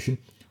demonstration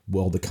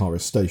while the car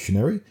is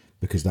stationary,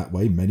 because that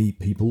way many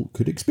people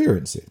could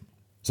experience it.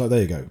 So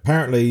there you go.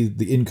 Apparently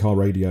the in-car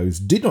radios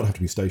did not have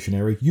to be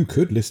stationary. You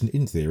could listen,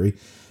 in theory,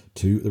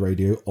 to the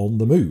radio on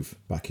the move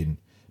back in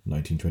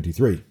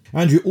 1923.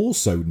 Andrew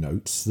also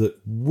notes that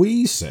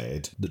we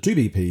said that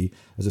 2BP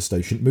as a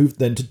station moved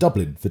then to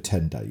Dublin for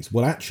 10 days.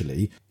 Well,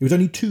 actually, it was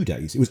only 2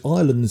 days. It was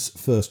Ireland's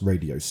first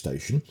radio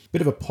station.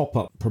 Bit of a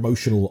pop-up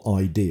promotional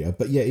idea,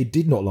 but yeah, it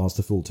did not last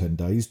the full 10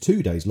 days.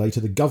 2 days later,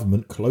 the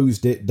government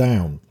closed it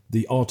down.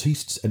 The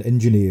artistes and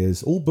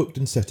engineers, all booked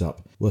and set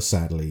up, were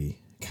sadly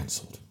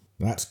cancelled.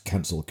 That's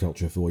cancel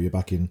culture for you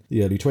back in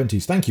the early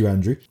 20s. Thank you,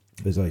 Andrew.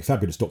 There's a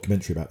fabulous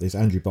documentary about this.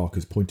 Andrew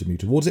Barker's pointed me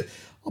towards it.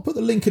 I'll put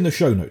the link in the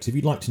show notes if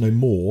you'd like to know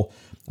more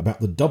about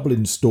the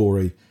Dublin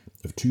story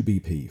of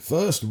 2BP,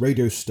 first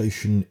radio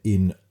station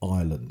in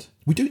Ireland.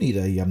 We do need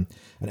an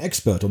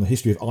expert on the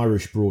history of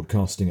Irish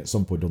broadcasting at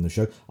some point on the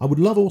show. I would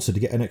love also to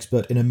get an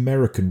expert in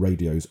American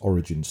radio's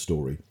origin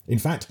story. In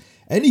fact,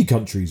 any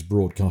country's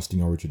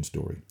broadcasting origin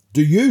story.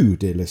 Do you,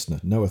 dear listener,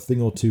 know a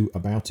thing or two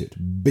about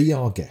it? Be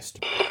our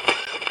guest.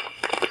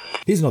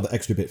 Here's another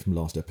extra bit from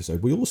last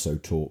episode. We also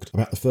talked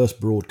about the first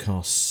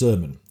broadcast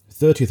sermon,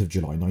 30th of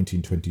July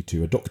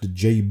 1922, a Dr.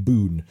 J.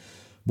 Boone.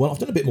 Well, I've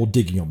done a bit more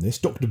digging on this.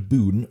 Dr.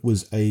 Boone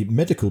was a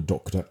medical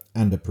doctor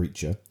and a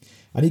preacher,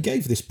 and he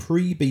gave this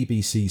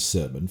pre-BBC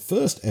sermon,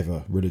 first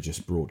ever religious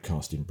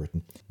broadcast in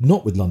Britain,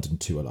 not with London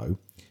 2LO.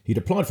 He'd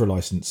applied for a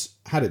licence,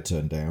 had it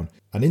turned down,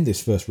 and in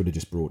this first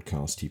religious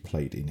broadcast he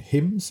played in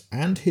hymns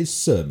and his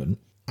sermon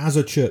as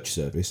a church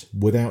service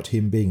without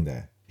him being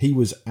there. He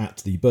was at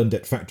the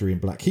Burndet factory in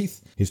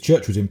Blackheath. His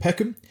church was in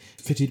Peckham,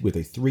 fitted with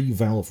a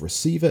 3-valve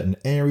receiver and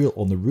aerial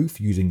on the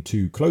roof using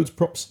 2 clothes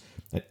props.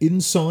 And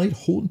inside,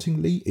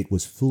 hauntingly, it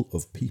was full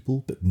of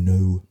people, but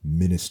no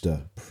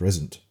minister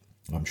present.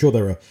 I'm sure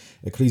there are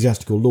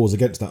ecclesiastical laws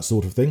against that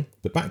sort of thing,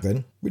 but back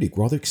then, really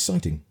rather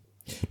exciting.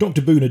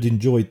 Dr. Boone had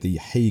enjoyed the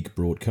Hague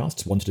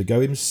broadcasts, wanted to go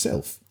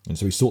himself, and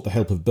so he sought the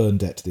help of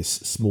Burndet, this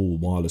small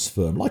wireless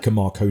firm, like a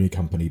Marconi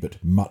company,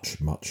 but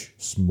much, much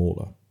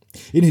smaller.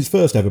 In his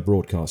first ever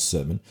broadcast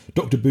sermon,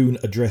 Dr. Boone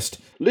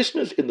addressed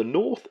listeners in the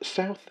north,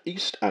 south,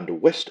 east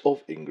and west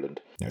of England.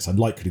 Now, it's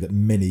unlikely that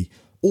many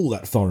all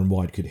that far and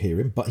wide could hear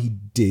him, but he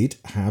did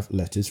have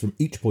letters from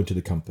each point of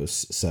the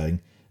compass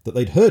saying, that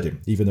they'd heard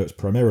him, even though it's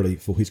primarily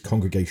for his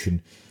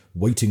congregation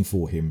waiting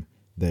for him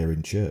there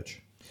in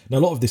church. Now, a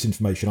lot of this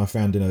information I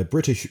found in a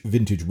British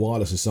Vintage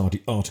Wireless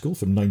Society article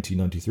from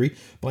 1993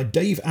 by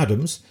Dave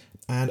Adams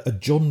and a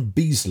John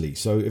Beasley.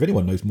 So if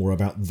anyone knows more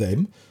about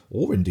them,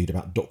 or indeed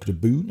about Dr.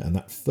 Boone and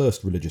that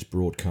first religious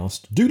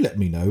broadcast, do let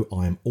me know.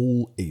 I am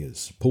all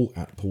ears.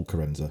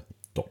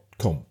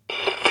 paul@paulcarenza.com.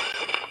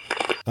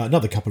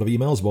 Another couple of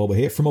emails while we're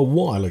here, from a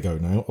while ago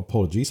now,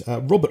 apologies.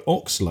 Robert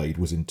Oxlade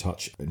was in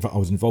touch. In fact, I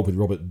was involved with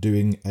Robert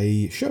doing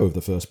a show of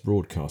the first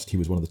broadcast. He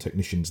was one of the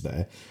technicians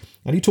there.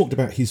 And he talked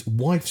about his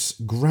wife's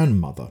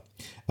grandmother,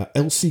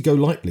 Elsie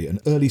Golightly, an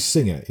early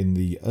singer in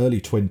the early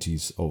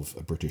 20s of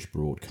British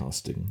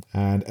broadcasting.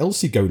 And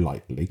Elsie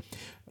Golightly,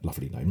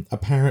 lovely name,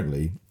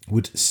 apparently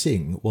would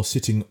sing while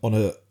sitting on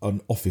an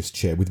office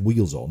chair with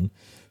wheels on,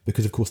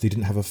 because of course they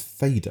didn't have a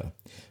fader.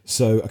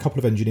 So a couple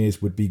of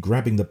engineers would be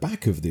grabbing the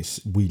back of this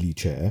wheelie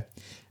chair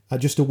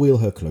just to wheel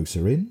her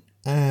closer in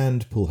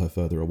and pull her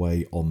further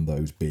away on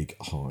those big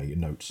high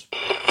notes.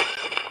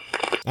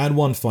 And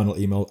one final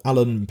email,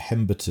 Alan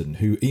Pemberton,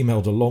 who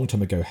emailed a long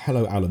time ago.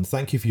 Hello, Alan.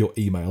 Thank you for your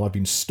email. I've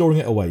been storing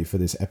it away for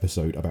this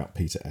episode about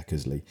Peter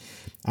Eckersley.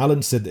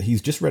 Alan said that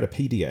he's just read a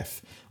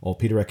PDF of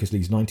Peter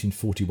Eckersley's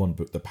 1941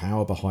 book, The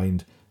Power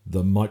Behind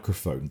the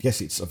Microphone.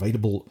 Yes, it's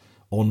available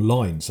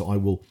online, so I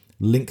will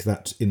link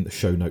that in the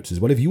show notes as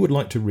well if you would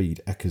like to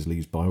read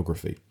Eckersley's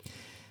biography.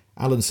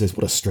 Alan says,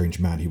 what a strange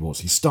man he was.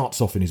 He starts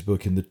off in his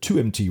book in the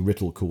 2MT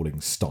Rittle calling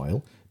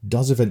style,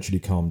 does eventually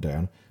calm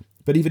down,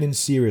 but even in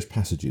serious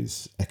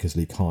passages,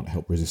 Eckersley can't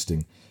help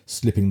resisting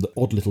slipping the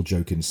odd little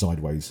joke in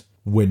sideways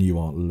when you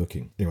aren't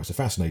looking. Anyway, it's a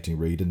fascinating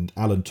read, and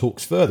Alan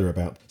talks further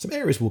about some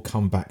areas we'll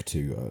come back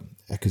to.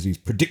 Eckersley's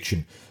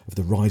prediction of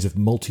the rise of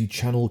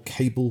multi-channel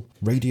cable,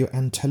 radio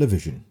and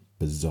television.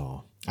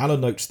 Bizarre.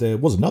 Alan notes there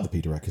was another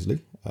Peter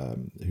Eckersley,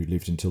 who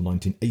lived until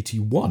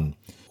 1981,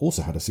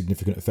 also had a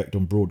significant effect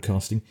on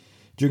broadcasting.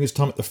 During his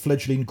time at the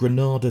fledgling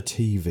Granada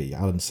TV,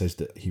 Alan says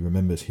that he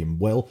remembers him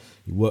well.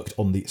 He worked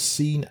on the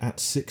Scene at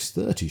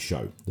 6:30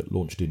 show that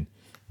launched in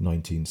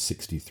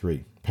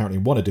 1963. Apparently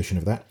in one edition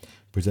of that,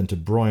 presenter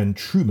Brian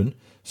Truman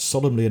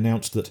solemnly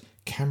announced that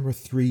Camera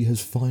 3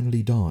 has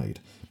finally died,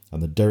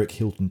 and the Derek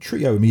Hilton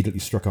trio immediately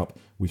struck up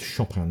with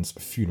Chopin's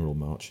Funeral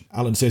March.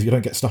 Alan says you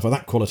don't get stuff of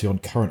that quality on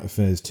Current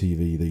Affairs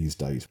TV these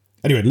days.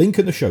 Anyway, link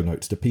in the show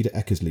notes to Peter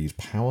Eckersley's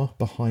Power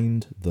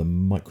Behind the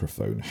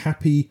Microphone.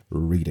 Happy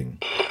reading.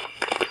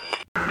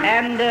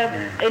 And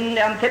in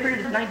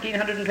February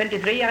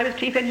 1923, I was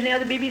chief engineer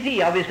of the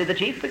BBC. Obviously the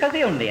chief, because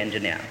the only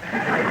engineer.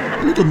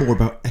 A little more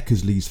about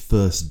Eckersley's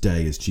first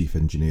day as chief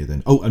engineer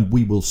then. Oh, and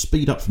we will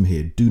speed up from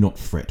here. Do not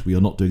fret. We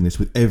are not doing this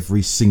with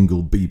every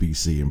single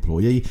BBC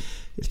employee.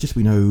 It's just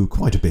we know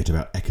quite a bit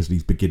about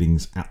Eckersley's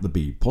beginnings at the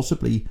B,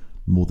 possibly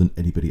more than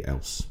anybody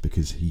else,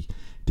 because he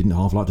didn't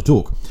half like to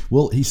talk.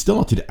 Well, he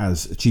started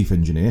as chief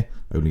engineer,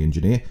 only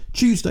engineer,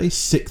 Tuesday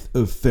 6th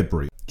of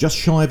February. Just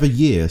shy of a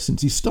year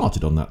since he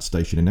started on that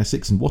station in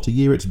Essex, and what a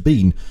year it's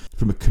been.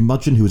 From a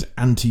curmudgeon who was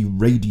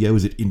anti-radio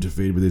as it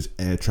interfered with his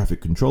air traffic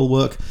control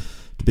work,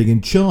 to being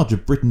in charge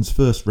of Britain's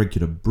first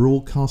regular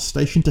broadcast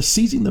station, to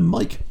seizing the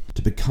mic,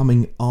 to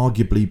becoming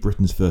arguably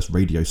Britain's first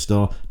radio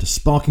star, to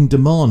sparking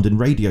demand in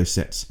radio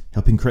sets,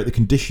 helping create the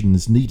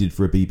conditions needed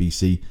for a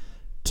BBC,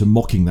 to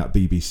mocking that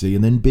BBC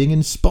and then being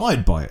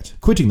inspired by it,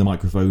 quitting the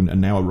microphone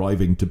and now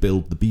arriving to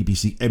build the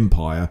BBC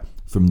empire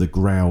from the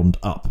ground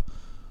up.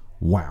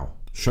 Wow.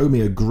 Show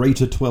me a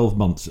greater 12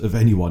 months of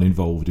anyone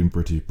involved in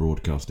British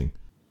broadcasting.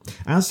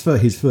 As for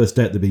his first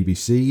day at the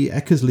BBC,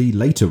 Eckersley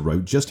later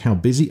wrote just how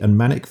busy and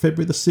manic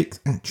February the 6th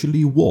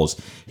actually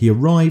was. He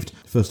arrived,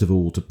 first of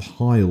all, to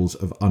piles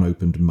of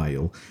unopened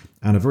mail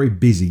and a very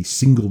busy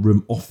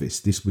single-room office.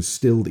 This was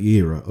still the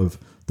era of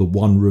the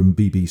one-room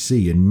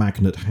BBC in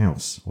Magnet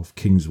House off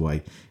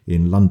Kingsway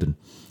in London.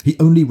 He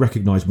only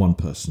recognised one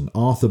person.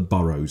 Arthur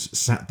Burrows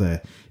sat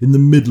there in the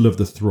middle of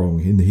the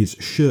throng in his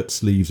shirt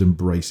sleeves and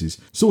braces,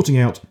 sorting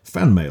out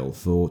fan mail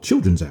for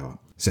Children's Hour.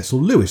 Cecil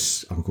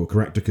Lewis, Uncle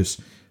Caractacus,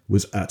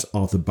 was at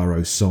Arthur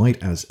Burrows' side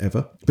as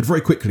ever. But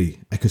very quickly,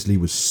 Eckersley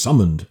was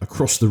summoned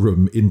across the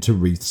room into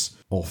Reith's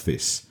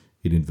office,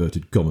 in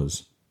inverted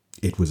commas.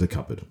 It was a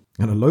cupboard.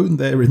 And alone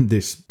there in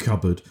this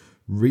cupboard,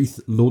 Reith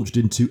launched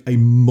into a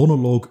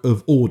monologue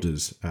of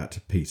orders at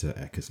Peter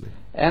Eckersley.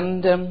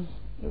 And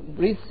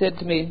Reith said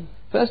to me,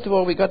 first of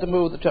all, we got to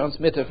move the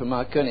transmitter from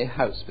Marconi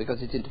House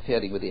because it's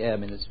interfering with the Air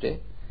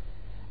Ministry.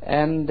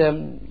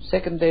 And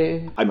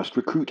secondly, I must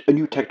recruit a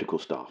new technical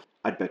staff.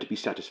 I'd better be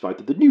satisfied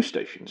that the new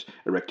stations,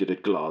 erected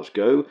at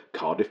Glasgow,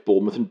 Cardiff,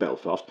 Bournemouth and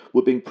Belfast,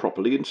 were being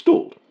properly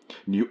installed.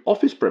 New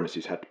office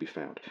premises had to be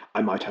found.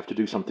 I might have to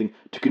do something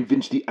to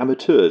convince the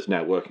amateurs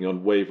now working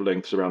on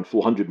wavelengths around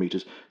 400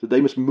 metres that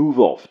they must move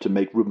off to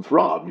make room for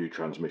our new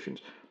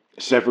transmissions.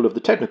 Several of the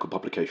technical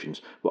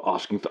publications were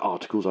asking for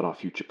articles on our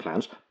future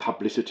plans.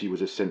 Publicity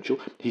was essential.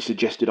 He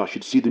suggested I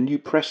should see the new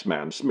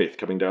pressman, Smith,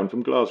 coming down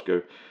from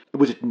Glasgow.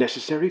 Was it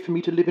necessary for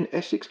me to live in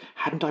Essex?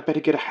 Hadn't I better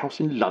get a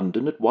house in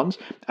London at once?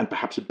 And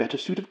perhaps a better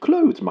suit of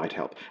clothes might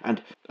help.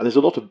 And there's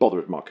a lot of bother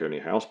at Marconi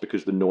House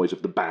because the noise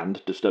of the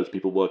band disturbs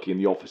people working in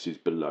the offices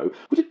below.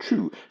 Was it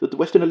true that the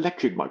Western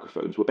Electric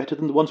microphones were better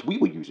than the ones we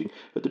were using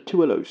at the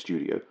 2LO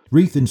studio?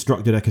 Reith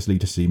instructed Eckersley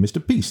to see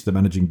Mr. Peace, the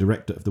managing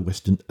director of the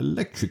Western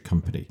Electric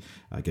Company.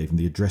 Gave him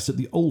the address at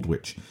the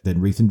Aldwych.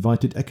 Then Reith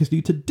invited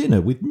Eckersley to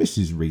dinner with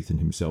Mrs. Reith and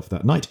himself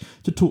that night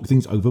to talk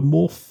things over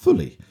more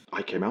fully.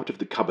 I came out of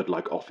the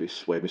cupboard-like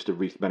office, where Mr.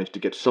 Reith managed to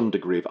get some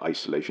degree of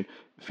isolation,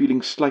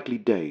 feeling slightly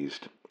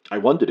dazed. I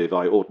wondered if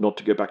I ought not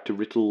to go back to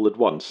Writtle at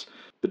once.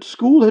 But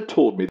school had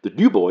taught me that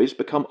new boys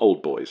become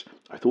old boys.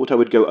 I thought I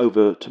would go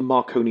over to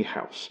Marconi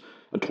House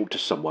and talk to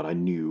someone I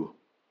knew.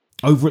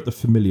 Over at the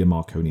familiar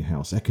Marconi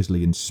House,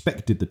 Eckersley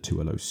inspected the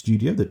 2LO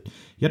studio that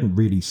he hadn't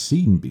really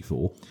seen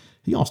before.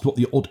 He asked what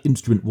the odd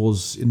instrument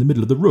was in the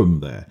middle of the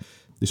room there.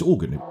 This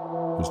organ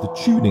was the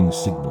tuning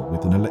signal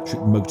with an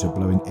electric motor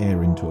blowing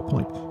air into a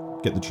pipe.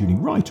 Get the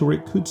tuning right, or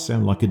it could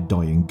sound like a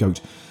dying goat.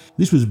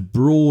 This was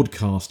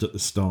broadcast at the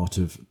start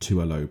of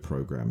 2LO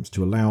programmes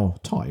to allow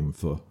time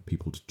for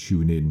people to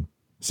tune in.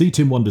 See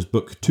Tim Wonder's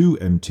book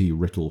 2MT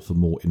Writtle for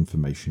more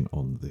information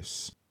on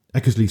this.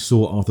 Eckersley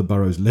saw Arthur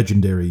Burroughs'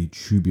 legendary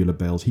tubular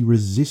bells. He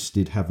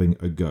resisted having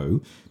a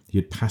go. He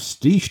had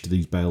pastiched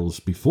these bells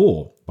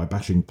before by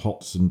bashing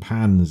pots and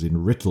pans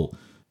in Writtle.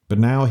 But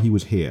now he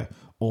was here,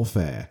 off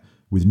air,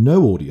 with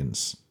no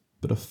audience,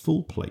 but a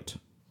full plate.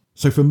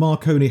 So from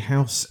Marconi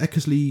House,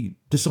 Eckersley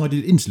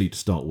decided instantly to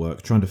start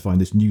work trying to find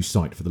this new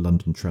site for the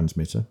London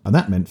transmitter, and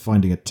that meant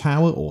finding a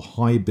tower or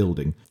high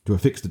building to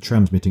affix the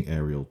transmitting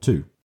aerial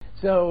to.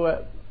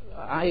 So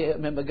I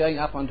remember going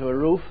up onto a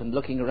roof and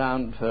looking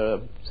around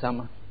for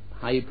some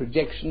high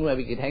projection where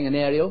we could hang an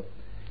aerial,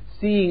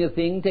 seeing a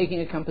thing,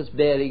 taking a compass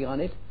bearing on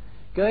it,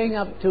 going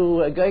up to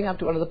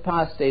one of the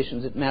power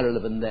stations at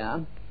Marylebone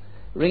there,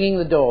 ringing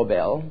the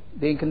doorbell,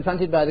 being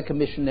confronted by the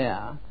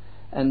commissionaire,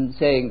 and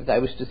saying that I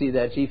wish to see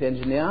their chief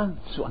engineer,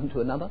 one to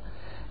another,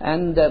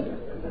 and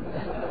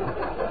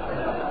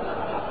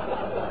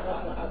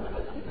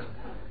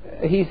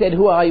he said,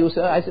 "Who are you,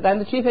 sir?" I said, "I'm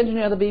the chief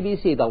engineer of the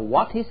BBC." "The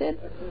what?" he said.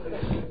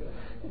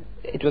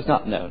 It was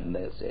not known in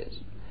those days.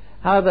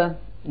 However,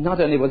 not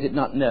only was it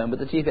not known, but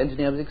the chief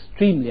engineer was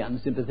extremely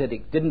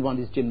unsympathetic, didn't want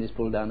his chimneys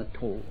pulled down at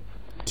all.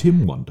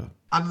 Tim Wonder.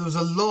 And there was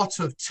a lot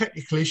of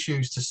technical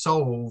issues to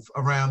solve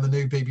around the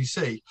new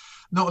BBC,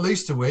 not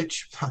least of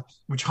which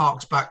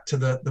harks back to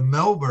the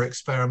Melba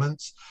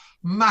experiments,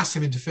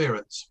 massive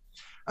interference.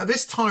 At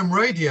this time,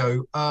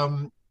 radio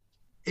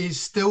is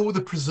still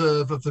the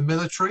preserve of the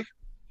military,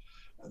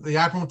 the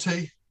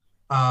Admiralty,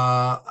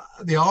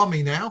 the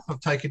Army now have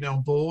taken it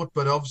on board,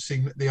 but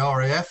obviously the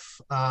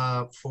RAF,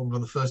 formed on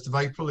the 1st of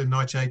April in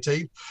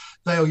 1918,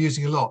 they are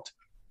using a lot.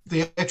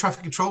 The air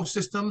traffic control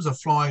systems are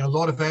flying a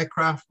lot of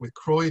aircraft, with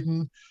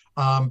Croydon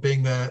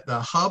being their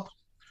hub,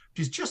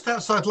 which is just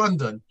outside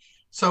London.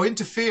 So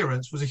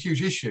interference was a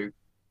huge issue.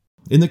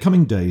 In the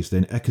coming days,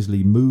 then,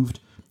 Eckersley moved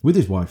with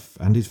his wife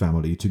and his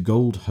family to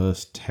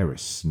Goldhurst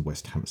Terrace in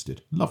West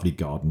Hampstead. Lovely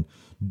garden,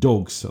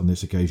 dogs on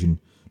this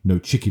occasion, no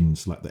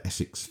chickens like the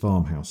Essex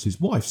farmhouse.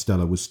 His wife,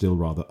 Stella, was still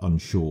rather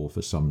unsure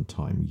for some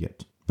time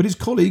yet. But his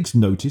colleagues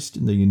noticed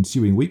in the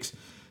ensuing weeks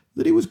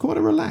that he was quite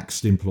a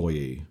relaxed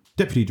employee.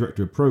 Deputy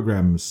Director of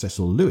Programmes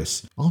Cecil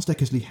Lewis asked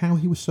Eckersley how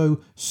he was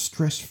so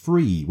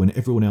stress-free when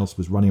everyone else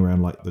was running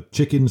around like the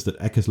chickens that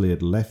Eckersley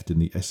had left in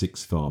the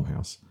Essex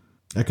farmhouse.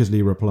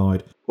 Eckersley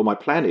replied, "Well, my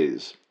plan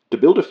is to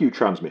build a few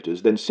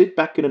transmitters, then sit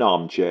back in an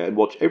armchair and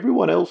watch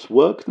everyone else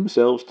work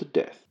themselves to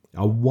death."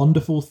 A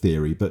wonderful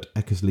theory, but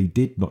Eckersley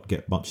did not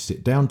get much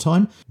sit-down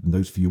time in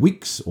those few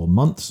weeks or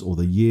months or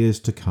the years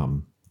to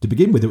come. To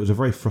begin with, it was a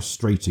very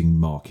frustrating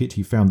market.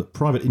 He found that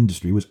private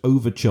industry was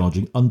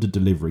overcharging,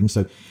 under-delivering,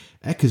 so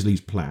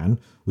Eckersley's plan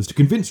was to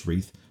convince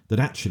Reith that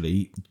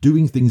actually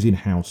doing things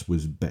in-house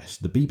was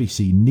best. The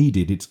BBC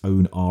needed its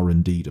own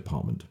R&D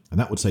department, and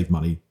that would save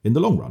money in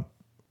the long run.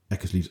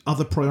 Eckersley's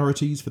other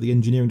priorities for the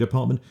engineering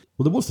department,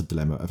 well, there was the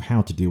dilemma of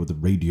how to deal with the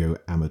radio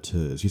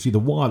amateurs. You see, the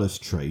wireless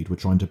trade were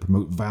trying to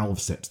promote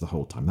valve sets the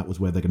whole time. That was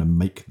where they're going to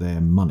make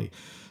their money.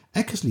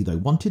 Eckersley, though,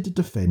 wanted to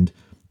defend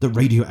the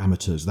radio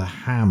amateurs, the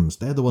hams.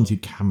 They're the ones who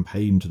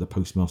campaigned to the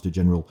Postmaster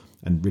General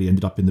and really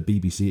ended up in the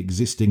BBC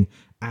existing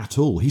at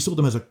all. He saw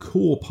them as a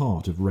core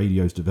part of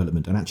radio's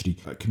development and actually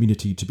a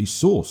community to be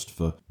sourced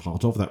for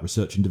part of that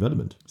research and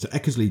development. So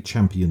Eckersley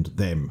championed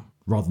them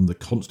rather than the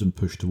constant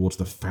push towards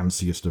the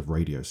fanciest of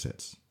radio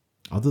sets.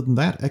 Other than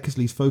that,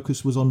 Eckersley's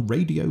focus was on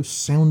radio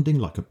sounding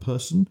like a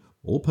person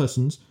or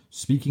persons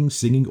speaking,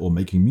 singing or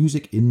making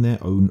music in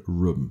their own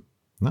room.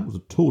 And that was a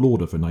tall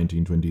order for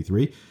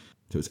 1923.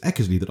 So it was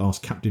Eckersley that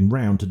asked Captain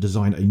Round to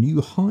design a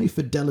new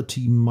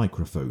high-fidelity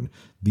microphone,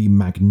 the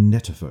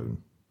magnetophone.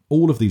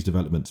 All of these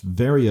developments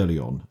very early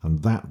on,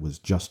 and that was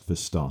just for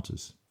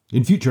starters.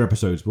 In future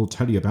episodes, we'll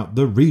tell you about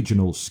the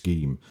regional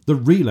scheme, the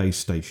relay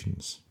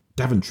stations,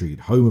 Daventry,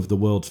 home of the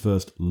world's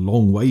first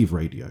long-wave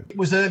radio. It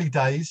was early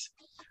days,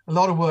 a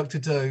lot of work to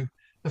do.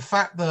 The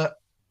fact that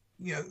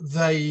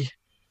they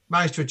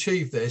managed to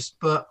achieve this,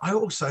 but I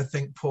also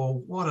think,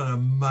 Paul, what an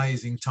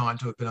amazing time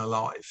to have been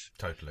alive.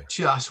 Totally.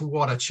 Just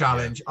what a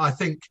challenge. Yeah. I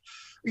think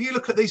you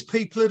look at these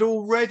people that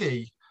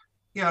already,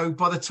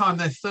 by the time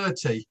they're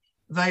 30,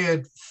 they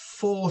had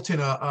fought in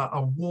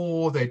a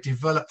war. They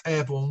developed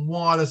airborne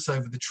wireless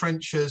over the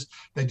trenches.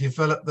 They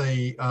developed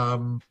the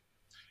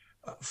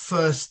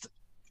first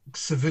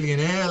civilian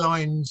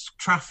airlines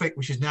traffic,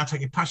 which is now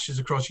taking passengers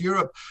across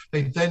Europe.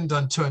 They've then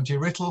done 2MT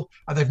Rittel,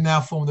 and they've now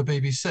formed the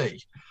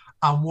BBC.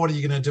 And what are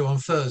you going to do on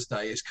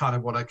Thursday is kind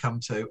of what I come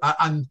to.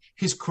 And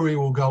his career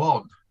will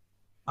go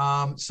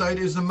on. So it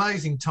is an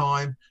amazing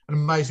time and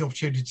amazing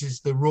opportunities,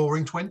 the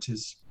roaring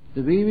 20s.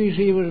 The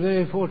BBC was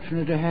very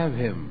fortunate to have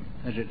him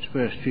as its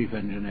first chief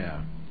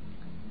engineer,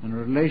 and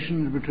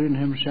relations between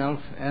himself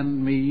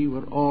and me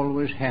were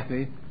always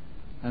happy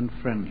and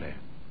friendly.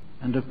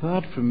 And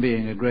apart from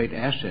being a great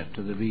asset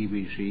to the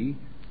BBC,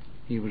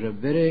 he was a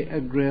very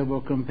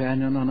agreeable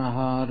companion on a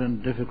hard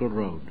and difficult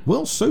road.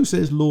 Well, so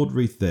says Lord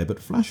Reith there, but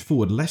flash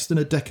forward less than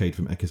a decade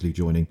from Eckersley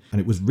joining,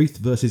 and it was Reith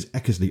versus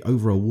Eckersley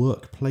over a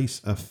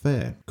workplace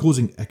affair,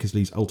 causing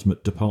Eckersley's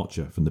ultimate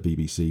departure from the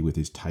BBC with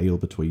his tail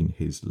between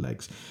his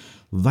legs.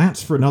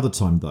 That's for another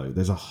time, though.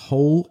 There's a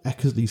whole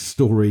Eckersley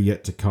story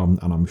yet to come,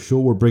 and I'm sure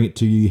we'll bring it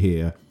to you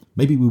here.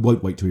 Maybe we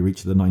won't wait till we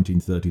reach the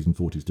 1930s and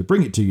 40s to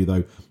bring it to you,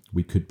 though.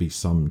 We could be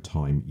some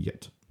time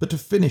yet. But to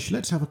finish,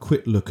 let's have a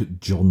quick look at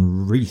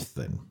John Reith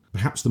then.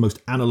 Perhaps the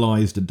most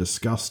analysed and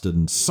discussed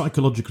and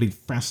psychologically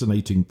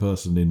fascinating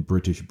person in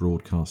British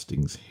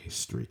broadcasting's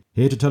history.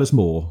 Here to tell us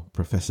more,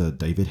 Professor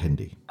David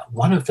Hendy.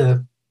 One of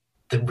the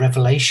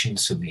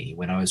revelations for me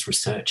when I was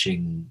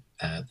researching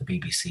the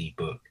BBC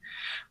book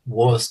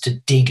was to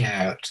dig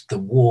out the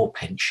war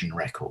pension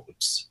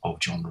records of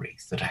John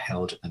Reith that are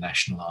held at the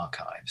National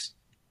Archives.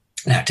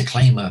 Now, to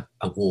claim a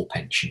war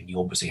pension, you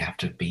obviously have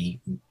to be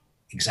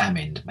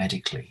examined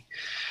medically.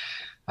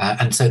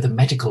 And so the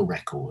medical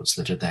records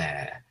that are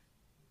there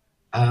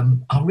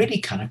are really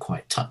kind of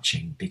quite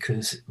touching,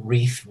 because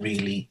Reith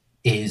really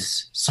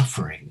is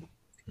suffering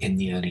in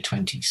the early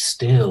 20s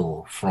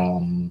still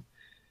from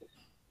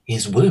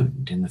his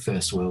wound in the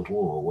First World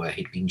War, where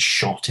he'd been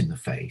shot in the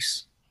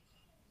face.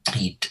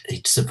 He'd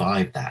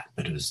survived that,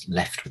 but was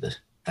left with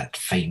that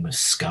famous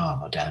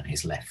scar down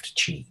his left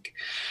cheek.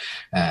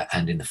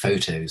 And in the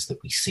photos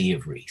that we see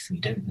of Reith, we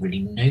don't really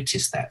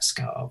notice that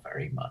scar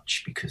very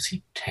much, because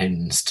he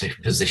tends to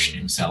position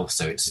himself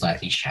so it's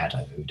slightly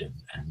shadowed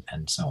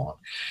and so on.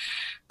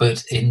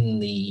 But in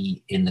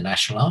the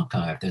National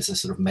Archive, there's a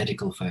sort of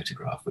medical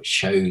photograph which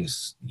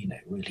shows,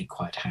 really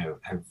quite how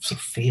sort of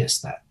fierce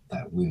that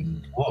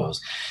wound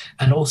was.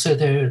 And also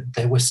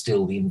there were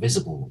still the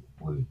invisible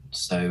wounds,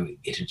 so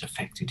it had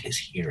affected his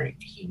hearing.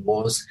 He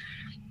was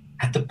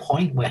at the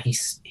point where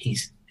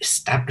he's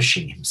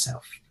establishing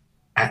himself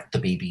at the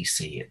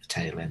BBC at the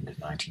tail end of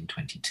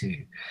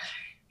 1922,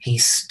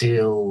 he's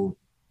still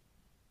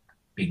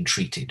being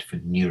treated for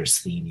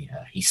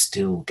neurasthenia. He's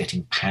still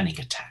getting panic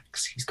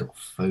attacks. He's got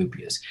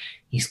phobias.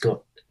 He's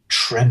got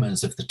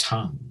tremors of the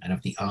tongue and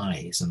of the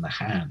eyes and the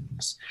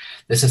hands.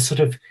 There's a sort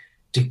of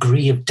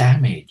degree of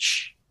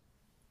damage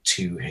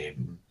to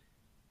him,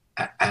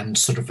 and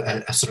sort of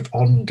a sort of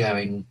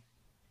ongoing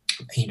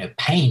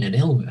pain and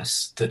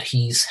illness that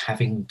he's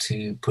having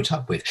to put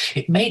up with.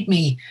 It made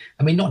me,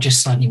 not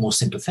just slightly more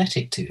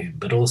sympathetic to him,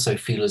 but also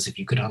feel as if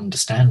you could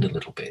understand a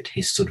little bit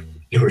his sort of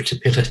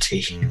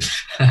irritability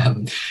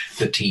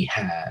that he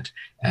had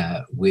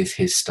with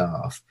his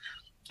staff.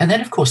 And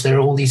then, of course, there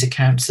are all these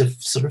accounts of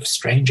sort of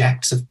strange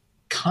acts of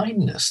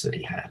kindness that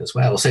he had as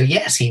well. So,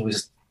 yes, he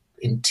was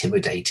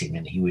intimidating,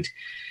 and he would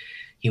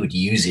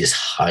use his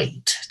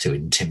height to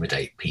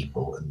intimidate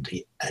people. And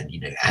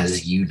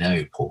as you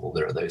know, Paul,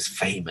 there are those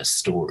famous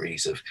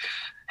stories of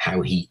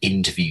how he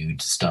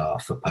interviewed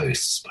staff for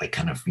posts by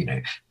kind of,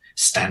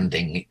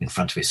 standing in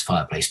front of his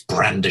fireplace,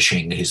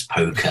 brandishing his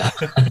poker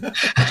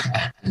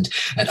and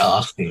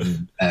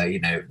asking,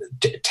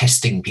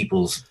 testing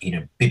people's,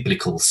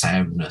 biblical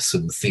soundness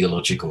and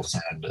theological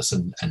soundness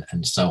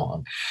and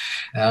so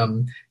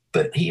on.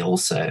 But he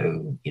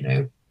also,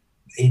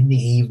 in the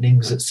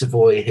evenings at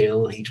Savoy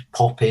Hill, he'd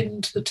pop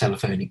into the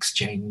telephone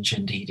exchange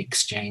and he'd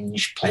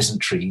exchange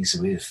pleasantries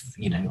with,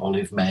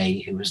 Olive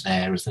May, who was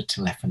there as the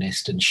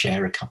telephonist, and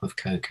share a cup of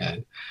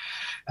cocoa.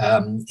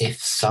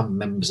 If some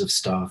members of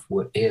staff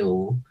were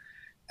ill,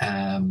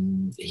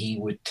 he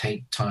would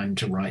take time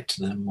to write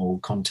to them or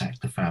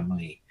contact the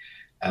family.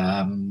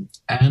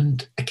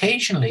 And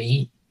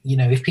occasionally,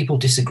 if people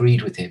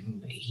disagreed with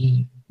him,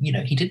 he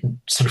didn't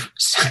sort of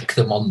sack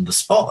them on the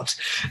spot,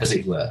 as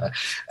it were.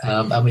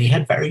 He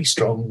had very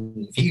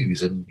strong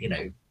views, and,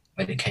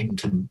 when it came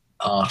to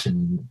art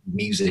and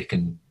music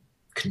and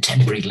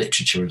contemporary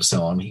literature and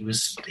so on, he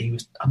was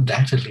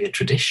undoubtedly a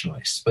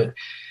traditionalist, but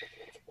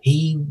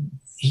he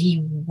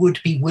would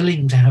be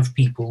willing to have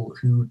people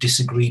who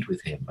disagreed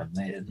with him,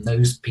 and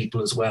those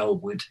people as well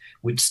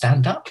would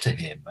stand up to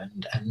him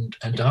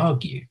and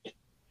argue.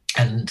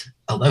 And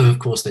although, of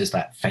course, there's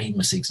that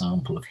famous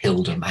example of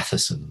Hilda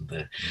Matheson,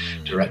 the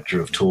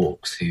director of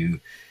talks, who,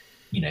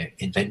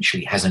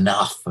 eventually has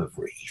enough of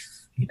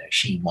Reith.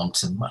 She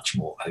wants a much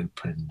more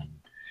open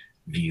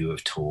view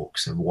of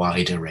talks, a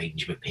wider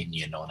range of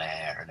opinion on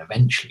air, and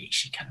eventually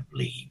she kind of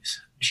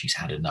leaves. She's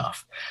had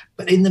enough.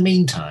 But in the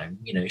meantime,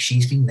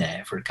 she's been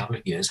there for a couple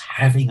of years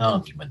having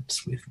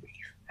arguments with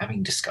Reith,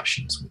 having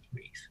discussions with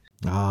Reith.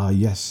 Ah,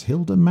 yes,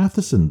 Hilda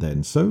Matheson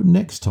then. So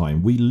next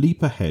time we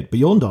leap ahead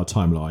beyond our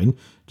timeline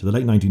to the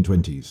late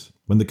 1920s,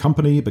 when the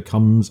company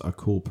becomes a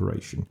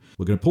corporation.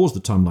 We're going to pause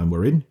the timeline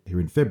we're in, here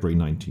in February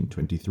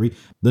 1923.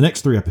 The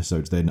next 3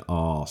 episodes then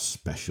are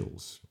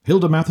specials.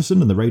 Hilda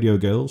Matheson and the Radio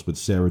Girls with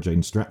Sarah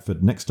Jane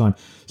Stratford next time,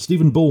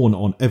 Stephen Bourne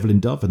on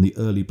Evelyn Dove and the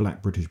early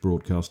black British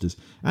broadcasters,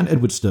 and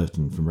Edward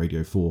Sturton from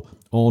Radio 4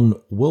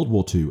 on World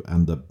War II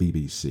and the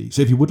BBC.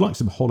 So if you would like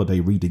some holiday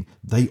reading,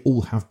 they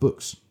all have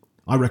books.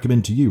 I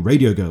recommend to you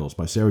Radio Girls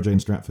by Sarah Jane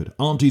Stratford,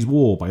 Auntie's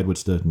War by Edward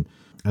Sturton,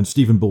 and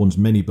Stephen Bourne's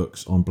many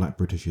books on black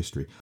British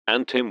history.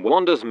 And Tim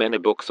Wander's many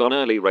books on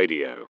early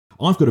radio.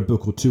 I've got a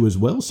book or two as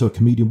well. So A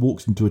Comedian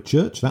Walks into a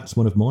Church, that's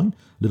one of mine.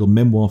 Little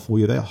memoir for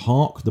you there.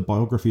 Hark, the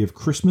biography of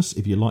Christmas,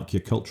 if you like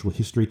your cultural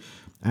history.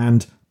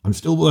 And I'm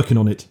still working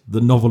on it.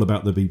 The novel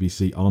about the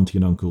BBC Auntie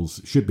and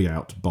Uncles should be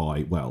out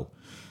by,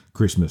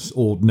 Christmas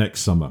or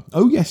next summer.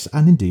 Oh yes,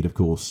 and indeed, of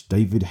course,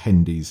 David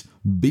Hendy's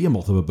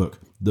behemoth of a book,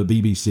 The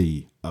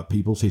BBC, A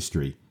People's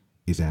History,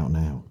 is out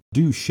now.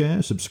 Do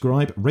share,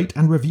 subscribe, rate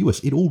and review us.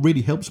 It all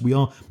really helps. We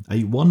are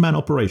a one-man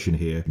operation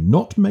here,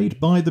 not made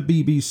by the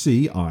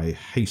BBC, I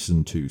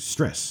hasten to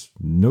stress.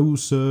 No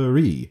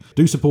siree.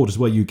 Do support us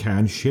where you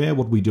can. Share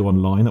what we do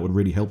online. That would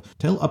really help.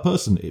 Tell a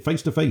person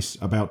face-to-face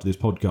about this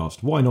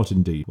podcast. Why not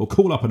indeed? Or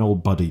call up an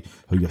old buddy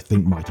who you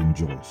think might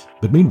enjoy us.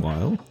 But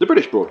meanwhile... The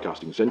British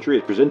Broadcasting Century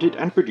is presented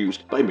and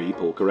produced by me,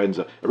 Paul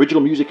Carenza.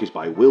 Original music is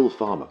by Will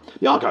Farmer.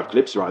 The archive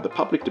clips are either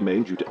public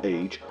domain due to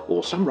age,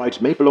 or some rights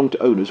may belong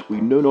to owners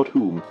we know not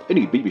whom.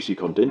 Any BBC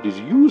content is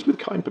used with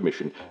kind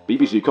permission.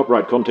 BBC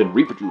copyright content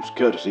reproduced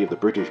courtesy of the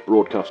British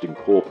Broadcasting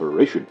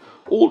Corporation.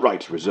 All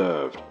rights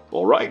reserved.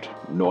 All right,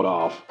 not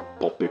half.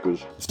 Pop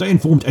pickers. Stay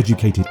informed,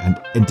 educated and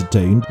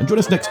entertained, and join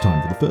us next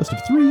time for the first of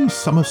 3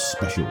 summer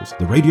specials.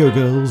 The Radio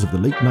Girls of the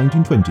late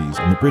 1920s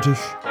on the British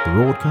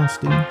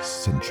Broadcasting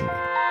Century.